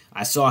day.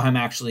 I saw him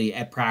actually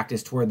at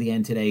practice toward the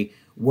end today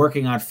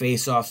working on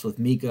faceoffs with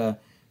Mika.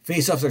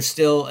 Faceoffs are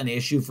still an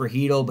issue for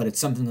Heedle, but it's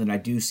something that I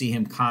do see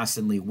him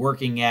constantly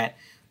working at.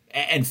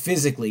 And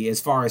physically,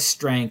 as far as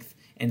strength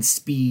and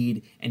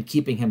speed and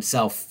keeping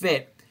himself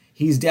fit,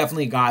 he's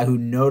definitely a guy who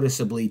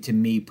noticeably, to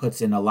me,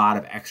 puts in a lot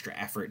of extra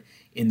effort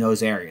in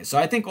those areas. So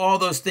I think all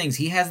those things,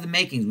 he has the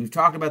makings. We've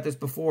talked about this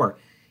before.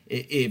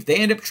 If they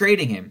end up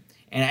trading him,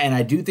 and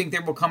I do think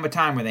there will come a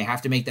time where they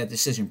have to make that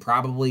decision,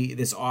 probably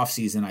this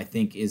offseason, I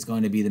think, is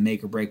going to be the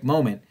make or break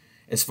moment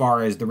as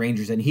far as the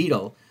Rangers and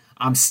Heedle.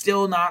 I'm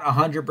still not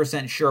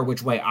 100% sure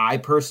which way I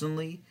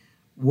personally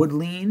would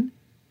lean,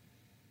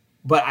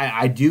 but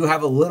I do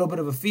have a little bit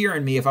of a fear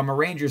in me if I'm a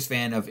Rangers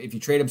fan of if you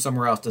trade him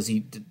somewhere else, does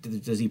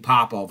he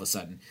pop all of a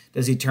sudden?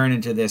 Does he turn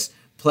into this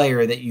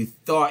player that you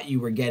thought you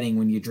were getting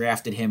when you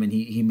drafted him and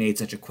he made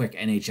such a quick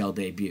NHL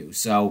debut?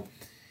 So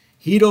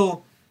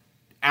Heedle,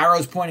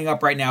 arrows pointing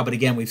up right now, but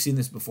again, we've seen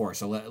this before,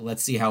 so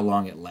let's see how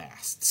long it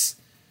lasts.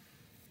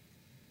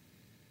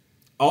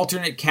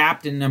 Alternate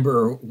captain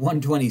number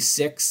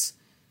 126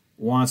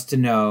 wants to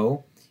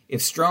know,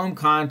 if Strome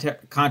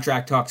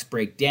contract talks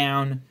break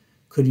down,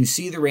 could you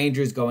see the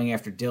Rangers going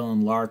after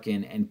Dylan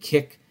Larkin and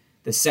kick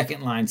the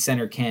second-line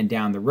center can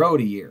down the road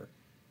a year?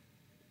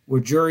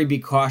 Would Drury be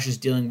cautious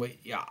dealing with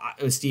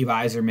Steve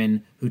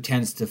Yzerman, who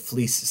tends to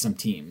fleece some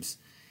teams?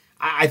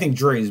 I think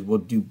Drury will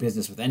do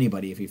business with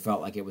anybody if he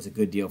felt like it was a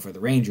good deal for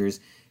the Rangers.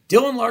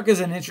 Dylan Larkin is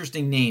an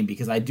interesting name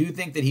because I do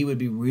think that he would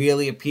be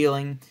really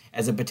appealing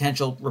as a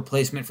potential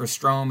replacement for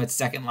Strome at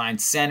second-line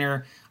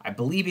center. I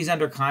believe he's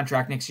under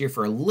contract next year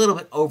for a little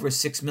bit over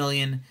 $6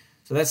 million.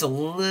 So that's a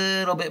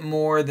little bit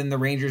more than the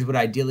Rangers would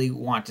ideally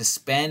want to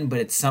spend, but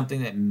it's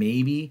something that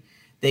maybe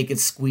they could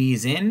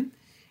squeeze in.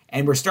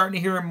 And we're starting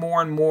to hear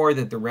more and more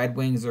that the Red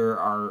Wings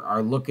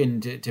are looking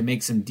to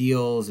make some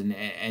deals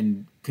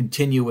and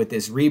continue with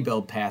this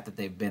rebuild path that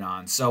they've been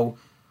on. So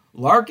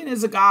Larkin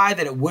is a guy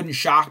that it wouldn't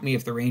shock me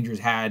if the Rangers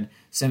had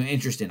some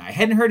interest in. I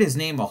hadn't heard his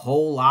name a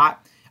whole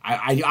lot.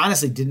 I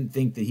honestly didn't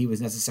think that he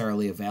was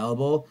necessarily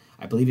available.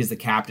 I believe he's the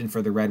captain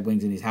for the Red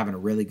Wings and he's having a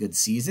really good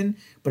season.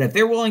 But if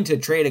they're willing to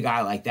trade a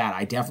guy like that,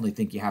 I definitely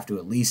think you have to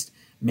at least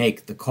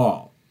make the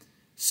call.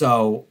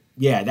 So,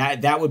 yeah,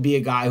 that would be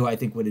a guy who I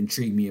think would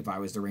intrigue me if I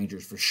was the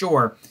Rangers for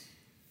sure.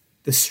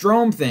 The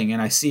Strome thing,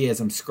 and I see as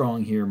I'm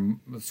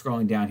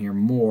scrolling down here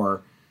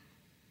more,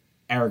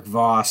 Eric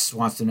Voss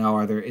wants to know,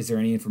 is there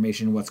any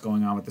information on what's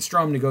going on with the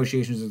Strome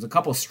negotiations? There's a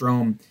couple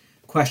Strome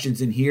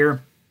questions in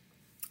here.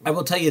 I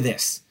will tell you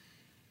this.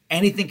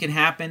 Anything can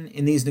happen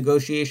in these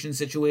negotiation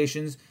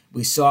situations.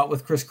 We saw it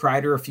with Chris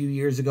Kreider a few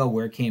years ago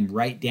where it came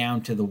right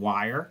down to the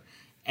wire,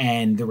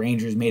 and the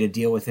Rangers made a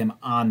deal with him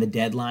on the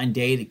deadline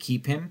day to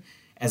keep him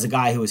as a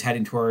guy who was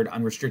heading toward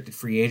unrestricted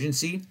free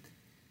agency.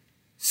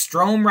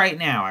 Strome right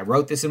now, I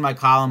wrote this in my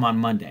column on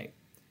Monday.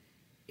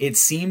 It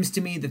seems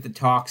to me that the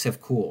talks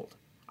have cooled.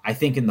 I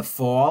think in the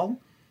fall,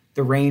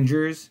 the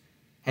Rangers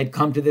had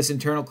come to this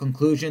internal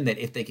conclusion that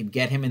if they could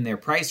get him in their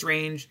price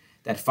range,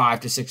 that $5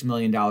 to $6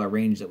 million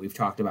range that we've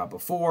talked about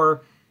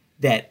before,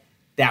 that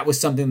was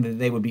something that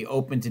they would be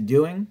open to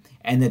doing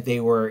and that they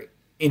were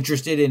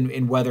interested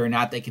in whether or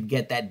not they could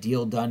get that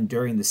deal done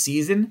during the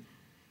season.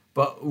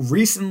 But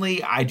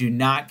recently, I do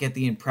not get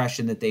the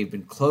impression that they've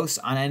been close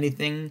on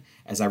anything.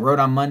 As I wrote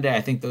on Monday,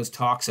 I think those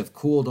talks have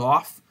cooled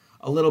off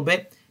a little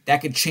bit.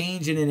 That could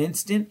change in an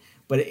instant.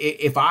 But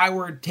if I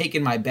were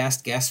taking my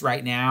best guess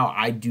right now,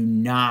 I do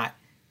not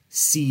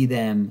see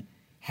them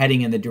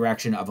heading in the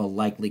direction of a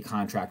likely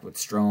contract with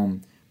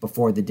Strome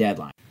before the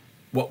deadline.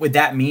 What would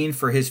that mean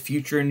for his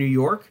future in New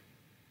York?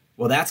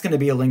 Well, that's going to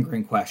be a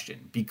lingering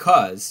question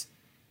because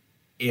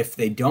if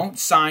they don't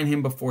sign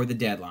him before the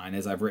deadline,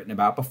 as I've written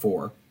about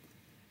before,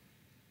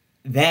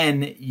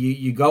 then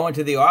you go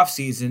into the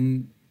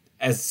offseason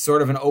as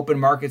sort of an open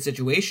market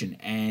situation.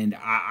 And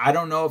I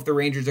don't know if the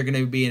Rangers are going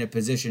to be in a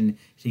position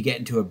to get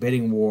into a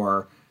bidding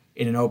war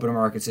in an open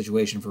market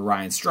situation for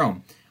Ryan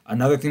Strome.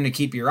 Another thing to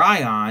keep your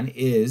eye on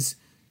is,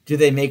 do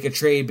they make a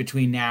trade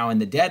between now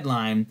and the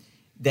deadline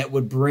that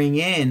would bring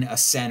in a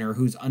center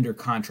who's under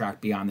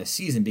contract beyond this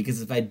season?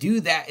 Because if they do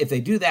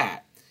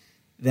that,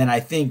 then I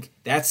think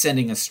that's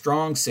sending a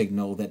strong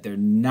signal that they're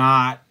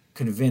not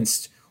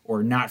convinced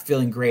or not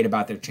feeling great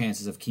about their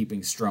chances of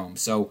keeping Strome.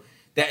 So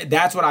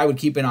that's what I would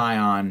keep an eye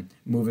on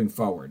moving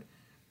forward.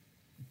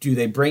 Do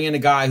they bring in a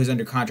guy who's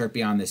under contract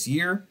beyond this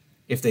year?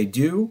 If they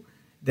do,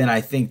 then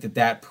I think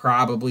that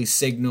probably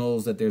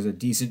signals that there's a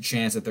decent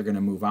chance that they're going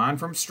to move on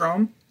from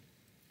Strome.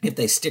 If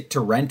they stick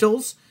to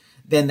rentals,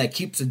 then that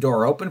keeps the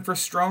door open for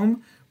Strome.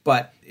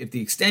 But if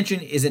the extension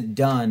isn't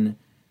done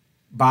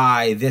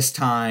by this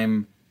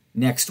time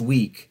next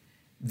week,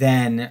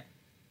 then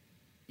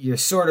you're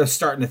sort of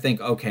starting to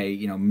think, okay,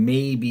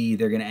 maybe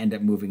they're going to end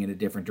up moving in a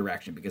different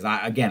direction. Because,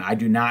 I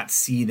do not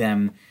see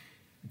them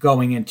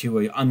going into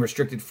an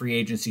unrestricted free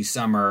agency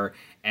summer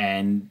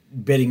and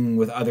bidding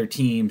with other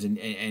teams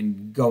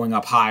and going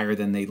up higher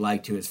than they'd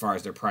like to as far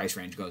as their price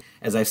range goes.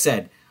 As I've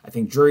said, I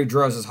think Drury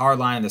draws his hard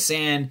line in the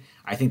sand.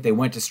 I think they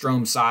went to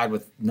Strome's side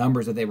with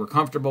numbers that they were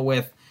comfortable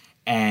with.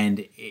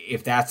 And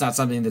if that's not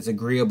something that's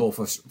agreeable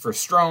for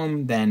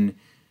Strome, then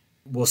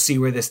we'll see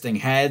where this thing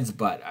heads.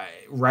 But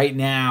right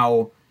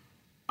now,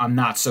 I'm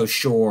not so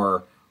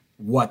sure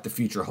what the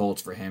future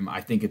holds for him.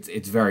 I think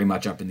it's very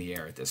much up in the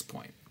air at this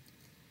point.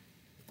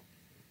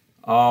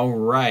 All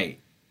right.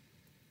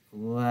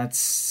 Let's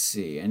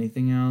see.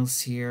 Anything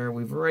else here?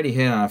 We've already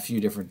hit on a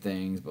few different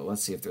things, but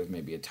let's see if there's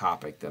maybe a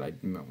topic that I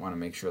want to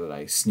make sure that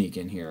I sneak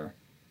in here.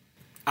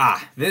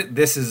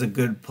 This is a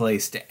good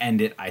place to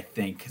end it, I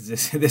think, because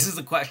this is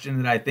a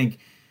question that I think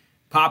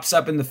pops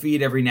up in the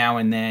feed every now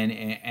and then,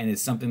 and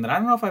is something that I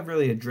don't know if I've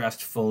really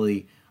addressed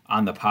fully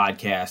on the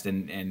podcast,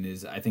 and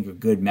is, I think, a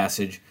good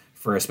message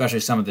for especially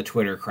some of the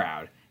Twitter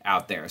crowd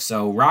out there.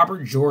 So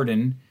Robert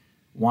Jordan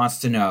wants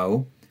to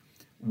know,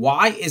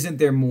 why isn't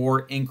there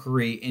more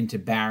inquiry into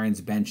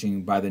Barron's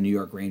benching by the New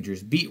York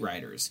Rangers beat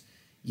writers?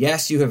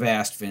 Yes, you have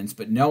asked, Vince,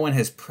 but no one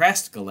has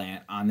pressed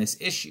Gallant on this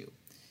issue.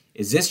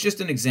 Is this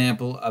just an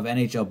example of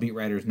NHL beat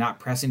writers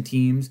not pressing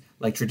teams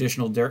like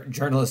traditional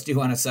journalists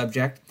do on a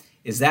subject?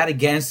 Is that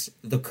against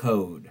the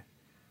code?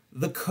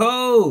 The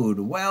code!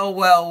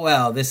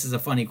 Well, this is a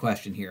funny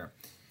question here.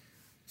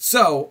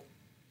 So,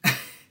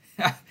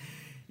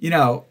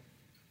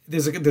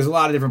 there's a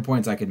lot of different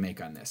points I could make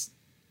on this.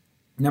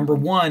 Number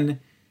one,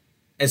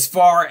 as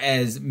far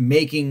as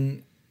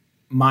making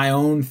my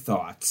own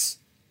thoughts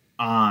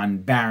on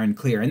Barron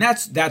clear, and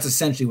that's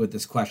essentially what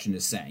this question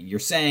is saying. You're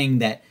saying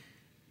that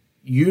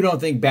you don't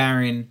think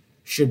Barron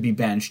should be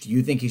benched.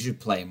 You think he should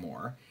play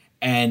more.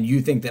 And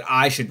you think that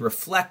I should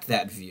reflect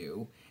that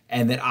view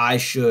and that I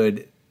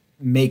should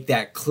make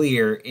that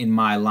clear in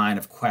my line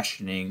of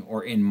questioning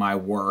or in my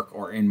work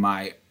or in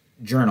my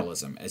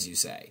journalism, as you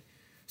say.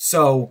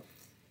 So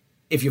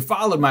if you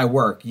followed my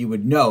work, you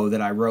would know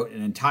that I wrote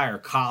an entire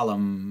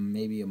column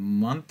maybe a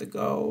month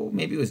ago,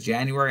 maybe it was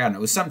January, I don't know,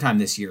 it was sometime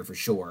this year for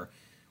sure,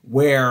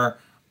 where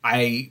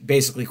I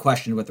basically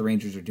questioned what the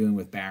Rangers are doing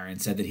with Barron,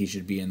 said that he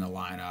should be in the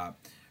lineup,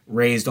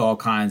 raised all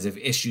kinds of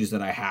issues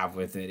that I have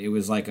with it. It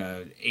was like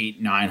a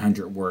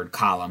 900 word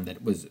column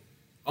that was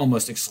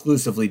almost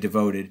exclusively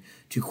devoted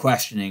to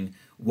questioning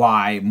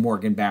why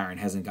Morgan Barron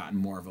hasn't gotten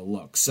more of a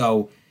look.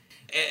 So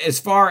as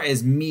far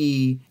as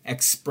me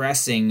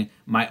expressing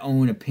my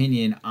own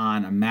opinion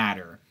on a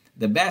matter,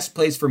 the best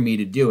place for me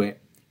to do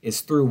it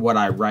is through what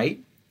I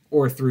write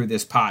or through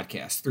this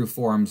podcast, through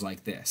forums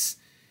like this.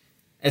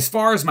 As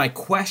far as my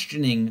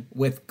questioning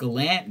with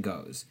Gallant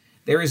goes,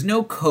 there is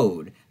no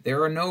code,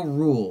 there are no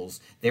rules,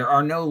 there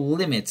are no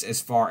limits as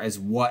far as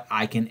what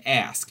I can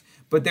ask.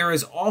 But there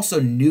is also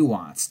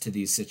nuance to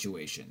these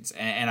situations.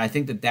 And I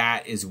think that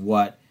that is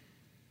what,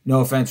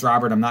 no offense,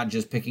 Robert, I'm not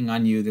just picking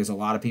on you. There's a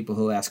lot of people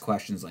who ask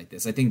questions like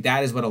this. I think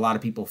that is what a lot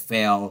of people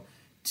fail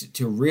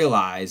to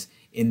realize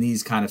in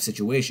these kind of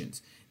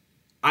situations.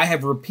 I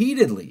have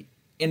repeatedly,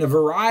 in a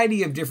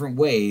variety of different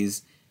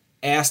ways,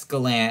 asked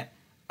Gallant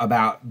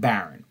about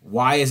Barron.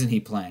 Why isn't he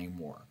playing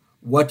more?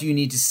 What do you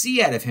need to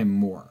see out of him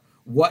more?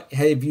 What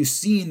have you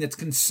seen that's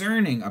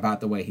concerning about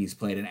the way he's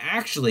played? And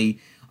actually,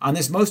 on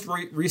this most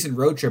recent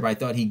road trip, I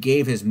thought he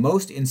gave his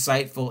most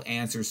insightful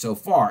answers so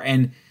far.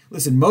 And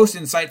listen, most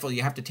insightful,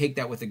 you have to take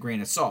that with a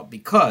grain of salt,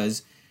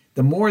 because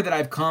the more that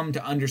I've come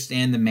to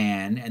understand the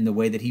man and the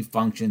way that he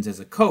functions as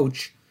a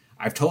coach,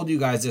 I've told you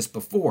guys this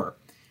before,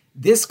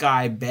 this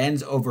guy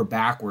bends over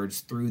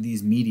backwards through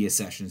these media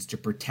sessions to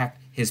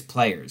protect his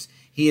players.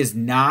 He is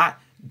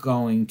not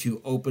going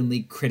to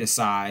openly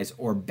criticize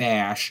or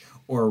bash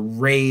or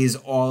raise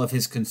all of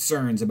his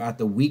concerns about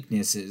the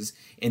weaknesses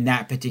in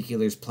that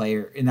particular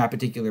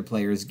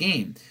player's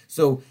game.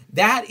 So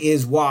that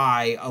is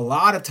why a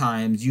lot of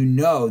times you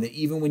know that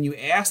even when you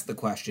ask the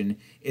question,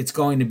 it's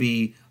going to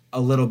be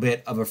a little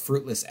bit of a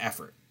fruitless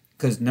effort.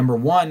 Because number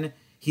one,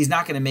 he's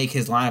not going to make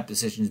his lineup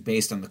decisions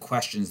based on the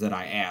questions that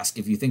I ask.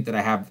 If you think that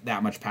I have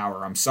that much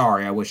power, I'm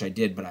sorry. I wish I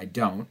did, but I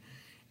don't.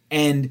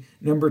 And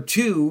number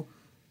two,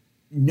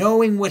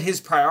 knowing what his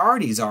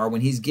priorities are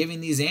when he's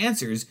giving these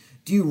answers,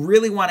 do you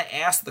really want to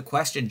ask the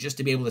question just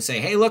to be able to say,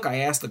 hey, look, I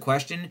asked the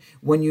question,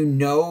 when you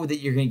know that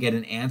you're going to get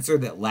an answer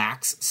that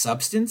lacks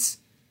substance?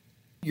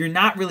 You're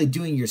not really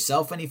doing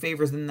yourself any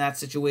favors in that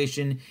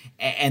situation,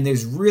 and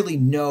there's really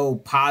no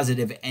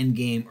positive end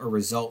game or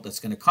result that's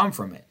going to come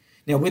from it.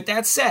 Now, with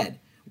that said,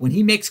 when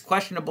he makes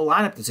questionable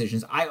lineup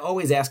decisions, I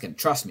always ask him,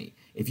 trust me,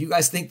 if you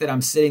guys think that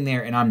I'm sitting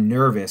there and I'm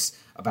nervous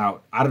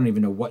about, I don't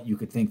even know what you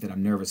could think that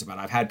I'm nervous about.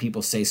 I've had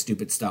people say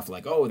stupid stuff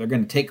like, oh, they're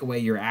going to take away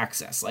your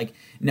access. Like,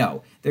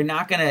 no, they're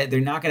not going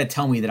to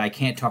tell me that I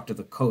can't talk to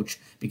the coach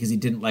because he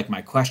didn't like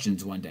my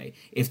questions one day.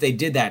 If they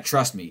did that,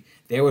 trust me,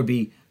 there would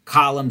be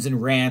columns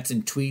and rants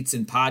and tweets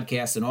and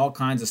podcasts and all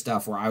kinds of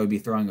stuff where I would be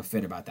throwing a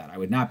fit about that. I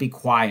would not be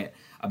quiet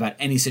about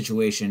any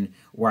situation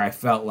where I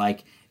felt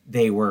like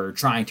they were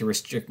trying to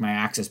restrict my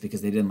access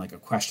because they didn't like a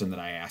question that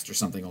I asked or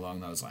something along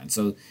those lines.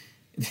 So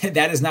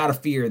that is not a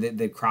fear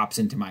that crops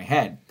into my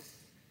head.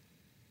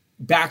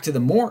 Back to the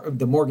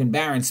Morgan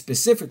Barron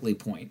specifically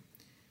point,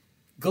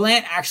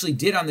 Gallant actually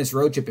did on this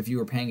road trip, if you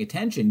were paying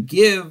attention,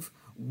 give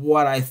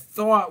what I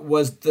thought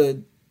was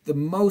the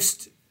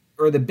most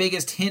or the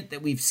biggest hint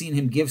that we've seen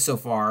him give so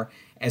far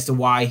as to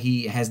why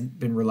he hasn't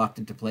been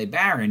reluctant to play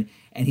Barron.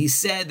 And he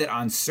said that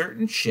on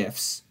certain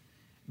shifts,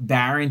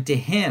 Barron to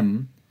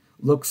him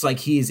looks like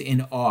he's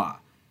in awe.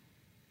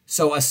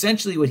 So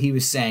essentially what he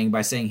was saying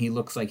by saying he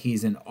looks like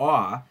he's in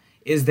awe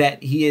is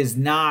that he is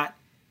not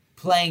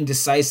playing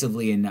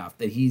decisively enough,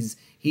 that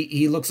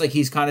he looks like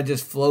he's kind of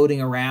just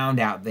floating around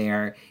out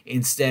there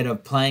instead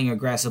of playing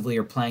aggressively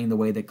or playing the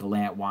way that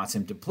Gallant wants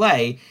him to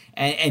play.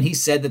 And he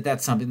said that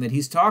that's something that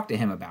he's talked to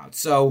him about.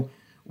 So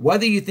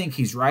whether you think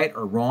he's right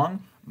or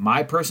wrong,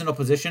 my personal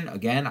position,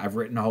 again, I've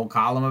written a whole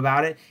column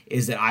about it,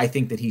 is that I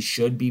think that he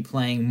should be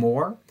playing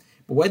more.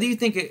 But whether you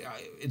think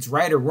it's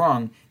right or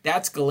wrong,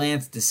 that's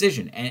Gallant's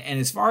decision. And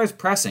as far as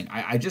pressing,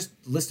 I just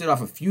listed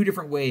off a few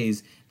different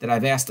ways that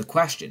I've asked the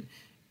question.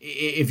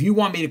 If you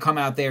want me to come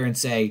out there and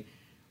say,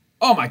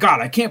 oh my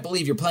God, I can't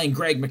believe you're playing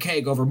Greg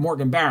McKegg over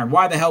Morgan Barron,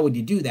 why the hell would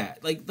you do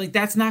that? Like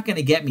that's not going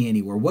to get me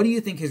anywhere. What do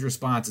you think his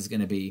response is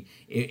going to be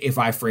if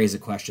I phrase a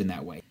question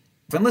that way?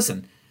 And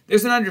listen,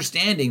 there's an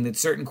understanding that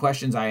certain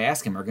questions I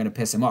ask him are going to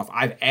piss him off.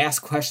 I've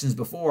asked questions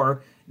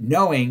before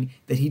knowing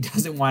that he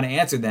doesn't want to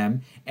answer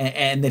them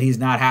and that he's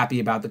not happy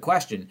about the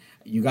question.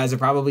 You guys have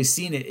probably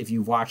seen it if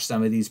you've watched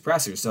some of these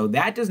pressers. So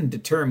that doesn't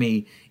deter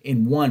me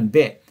in one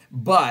bit.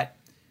 But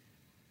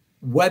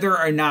whether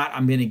or not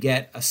I'm going to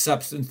get a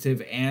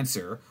substantive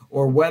answer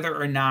or whether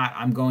or not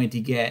I'm going to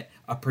get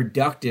a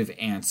productive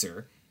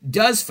answer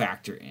does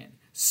factor in.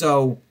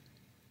 So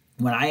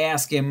when I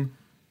ask him,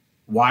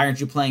 why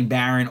aren't you playing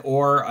Barron?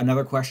 Or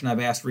another question I've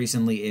asked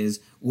recently is,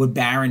 would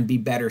Barron be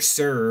better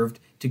served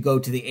to go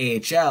to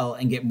the AHL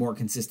and get more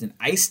consistent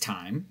ice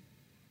time?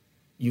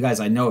 You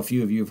guys, I know a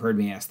few of you have heard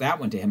me ask that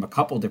one to him a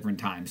couple different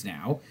times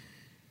now.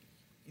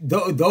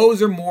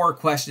 Those are more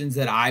questions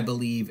that I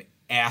believe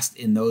asked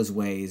in those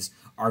ways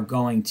are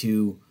going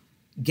to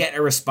get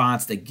a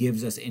response that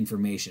gives us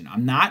information.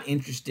 I'm not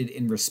interested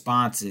in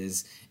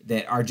responses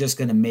that are just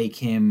going to make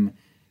him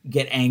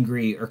get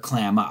angry or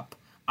clam up.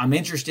 I'm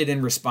interested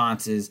in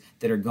responses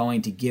that are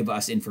going to give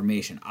us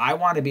information. I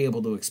want to be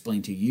able to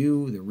explain to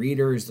you, the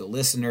readers, the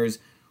listeners,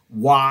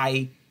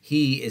 why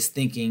he is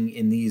thinking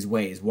in these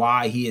ways,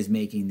 why he is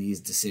making these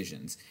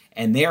decisions.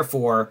 And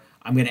therefore,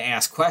 I'm going to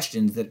ask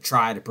questions that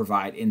try to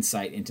provide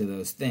insight into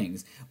those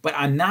things. But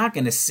I'm not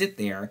going to sit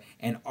there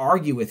and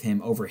argue with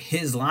him over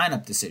his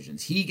lineup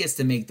decisions. He gets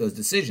to make those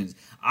decisions.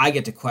 I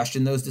get to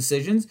question those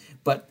decisions.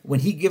 But when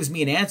he gives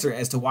me an answer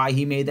as to why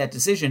he made that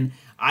decision,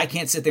 I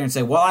can't sit there and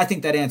say, well, I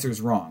think that answer is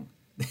wrong.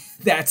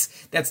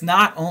 That's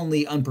not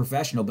only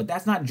unprofessional, but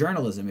that's not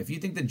journalism. If you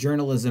think that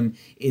journalism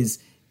is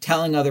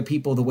telling other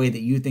people the way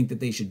that you think that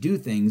they should do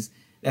things,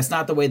 that's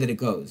not the way that it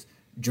goes.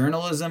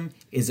 Journalism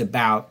is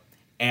about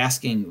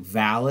asking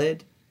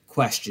valid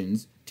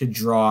questions to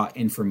draw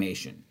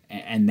information.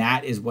 And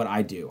that is what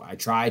I do. I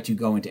try to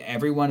go into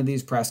every one of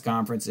these press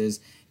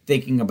conferences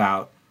thinking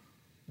about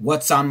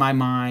what's on my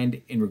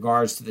mind in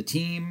regards to the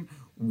team,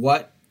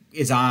 what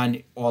is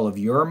on all of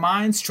your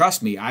minds.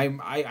 Trust me,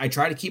 I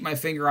try to keep my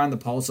finger on the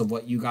pulse of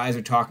what you guys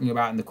are talking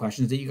about and the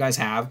questions that you guys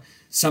have.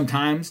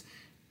 Sometimes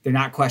they're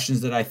not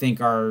questions that I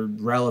think are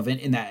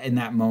relevant in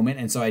that moment,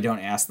 and so I don't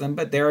ask them.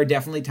 But there are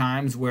definitely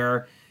times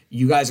where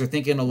you guys are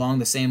thinking along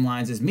the same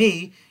lines as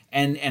me,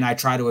 and I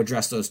try to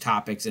address those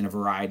topics in a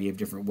variety of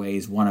different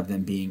ways, one of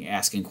them being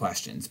asking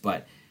questions.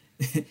 But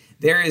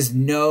there is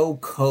no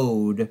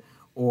code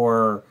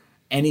or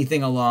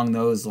anything along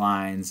those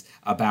lines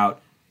about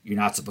you're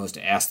not supposed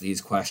to ask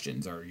these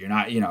questions, or you're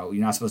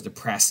not supposed to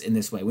press in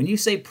this way. When you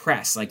say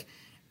press, like,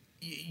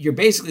 you're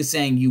basically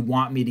saying you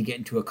want me to get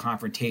into a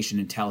confrontation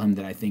and tell him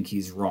that I think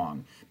he's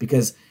wrong.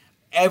 Because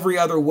every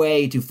other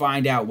way to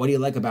find out, what do you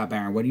like about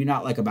Barron? What do you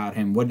not like about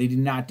him? What did he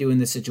not do in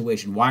this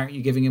situation? Why aren't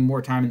you giving him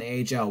more time in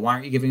the AHL? Why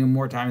aren't you giving him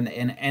more time in the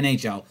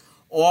NHL?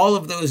 All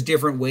of those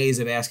different ways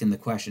of asking the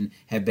question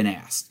have been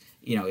asked.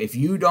 If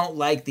you don't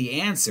like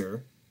the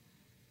answer,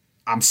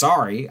 I'm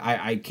sorry.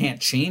 I can't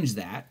change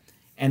that.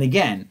 And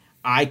again,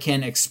 I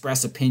can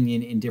express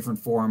opinion in different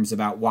forms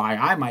about why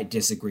I might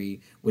disagree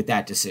with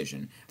that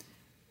decision.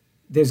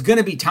 There's going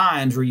to be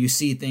times where you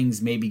see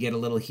things maybe get a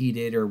little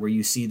heated, or where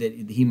you see that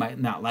he might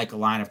not like a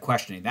line of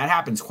questioning. That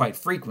happens quite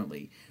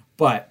frequently.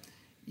 But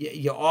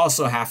you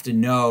also have to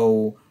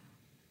know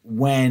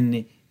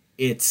when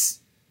it's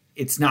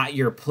not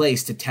your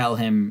place to tell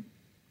him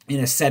in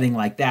a setting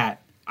like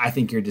that, I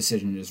think your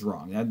decision is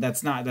wrong.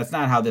 That's not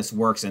how this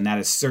works, and that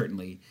is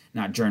certainly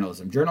not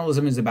journalism.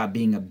 Journalism is about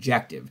being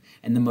objective,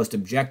 and the most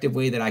objective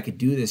way that I could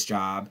do this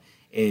job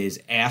is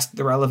ask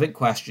the relevant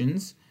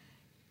questions.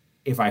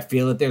 If I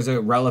feel that there's a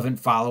relevant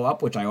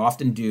follow-up, which I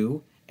often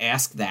do,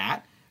 ask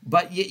that.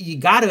 But you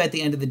got to, at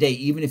the end of the day,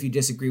 even if you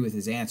disagree with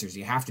his answers,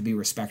 you have to be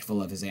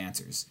respectful of his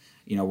answers.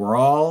 We're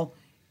all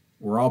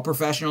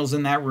professionals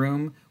in that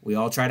room. We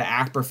all try to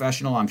act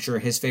professional. I'm sure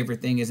his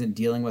favorite thing isn't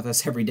dealing with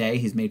us every day.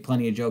 He's made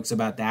plenty of jokes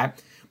about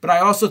that. But I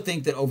also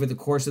think that over the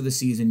course of the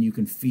season, you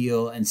can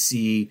feel and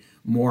see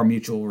more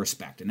mutual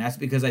respect. And that's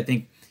because I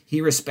think he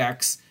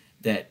respects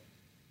that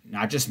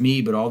not just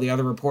me, but all the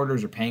other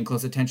reporters are paying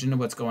close attention to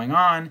what's going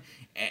on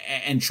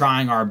and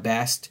trying our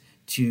best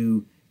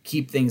to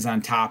keep things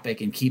on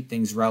topic and keep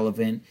things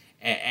relevant.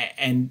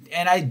 And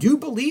I do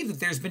believe that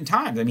there's been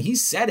times, he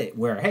said it,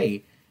 where,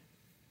 hey,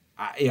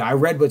 I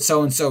read what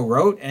so-and-so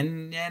wrote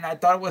and I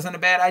thought it wasn't a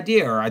bad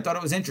idea, or I thought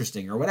it was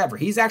interesting, or whatever.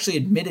 He's actually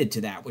admitted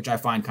to that, which I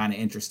find kind of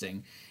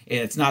interesting.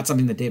 It's not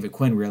something that David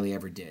Quinn really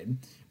ever did,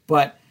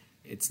 but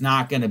it's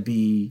not going to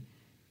be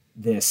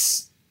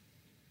this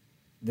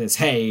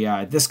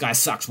hey, this guy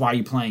sucks, why are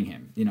you playing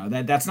him?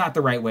 That's not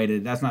the right way to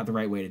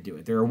do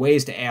it. There are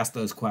ways to ask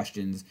those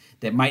questions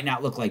that might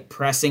not look like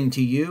pressing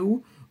to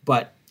you,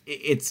 but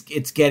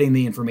it's getting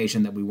the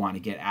information that we want to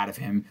get out of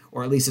him,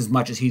 or at least as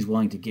much as he's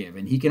willing to give.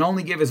 And he can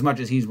only give as much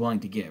as he's willing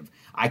to give.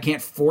 I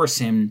can't force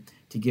him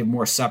to give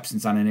more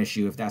substance on an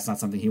issue if that's not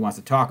something he wants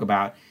to talk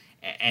about.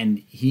 And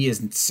he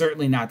is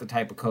certainly not the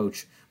type of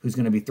coach who's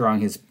going to be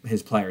throwing his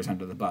players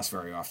under the bus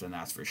very often,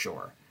 that's for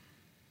sure.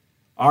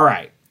 All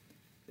right.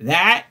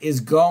 That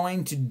is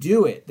going to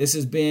do it. This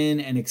has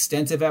been an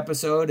extensive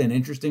episode, an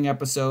interesting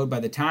episode. By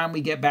the time we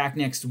get back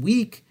next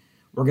week,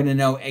 we're going to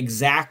know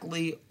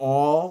exactly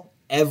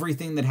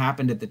everything that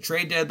happened at the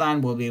trade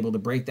deadline. We'll be able to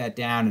break that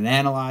down and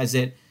analyze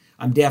it.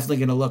 I'm definitely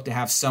going to look to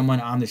have someone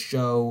on the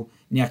show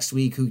next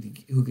week who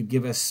could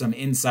give us some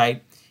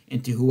insight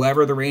into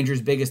whoever the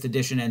Rangers' biggest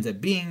addition ends up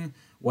being,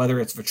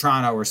 whether it's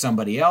Vatrano or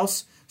somebody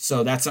else.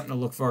 So that's something to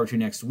look forward to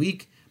next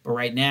week. But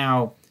right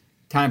now,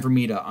 time for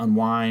me to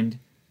unwind,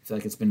 I feel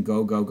like it's been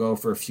go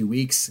for a few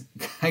weeks.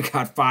 I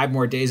got 5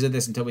 more days of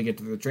this until we get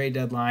to the trade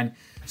deadline.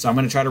 So I'm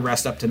going to try to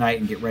rest up tonight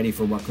and get ready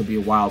for what could be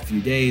a wild few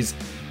days.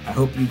 I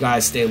hope you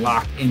guys stay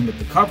locked in with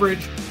the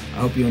coverage. I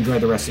hope you enjoy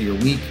the rest of your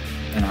week,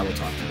 and I will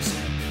talk to you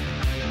soon.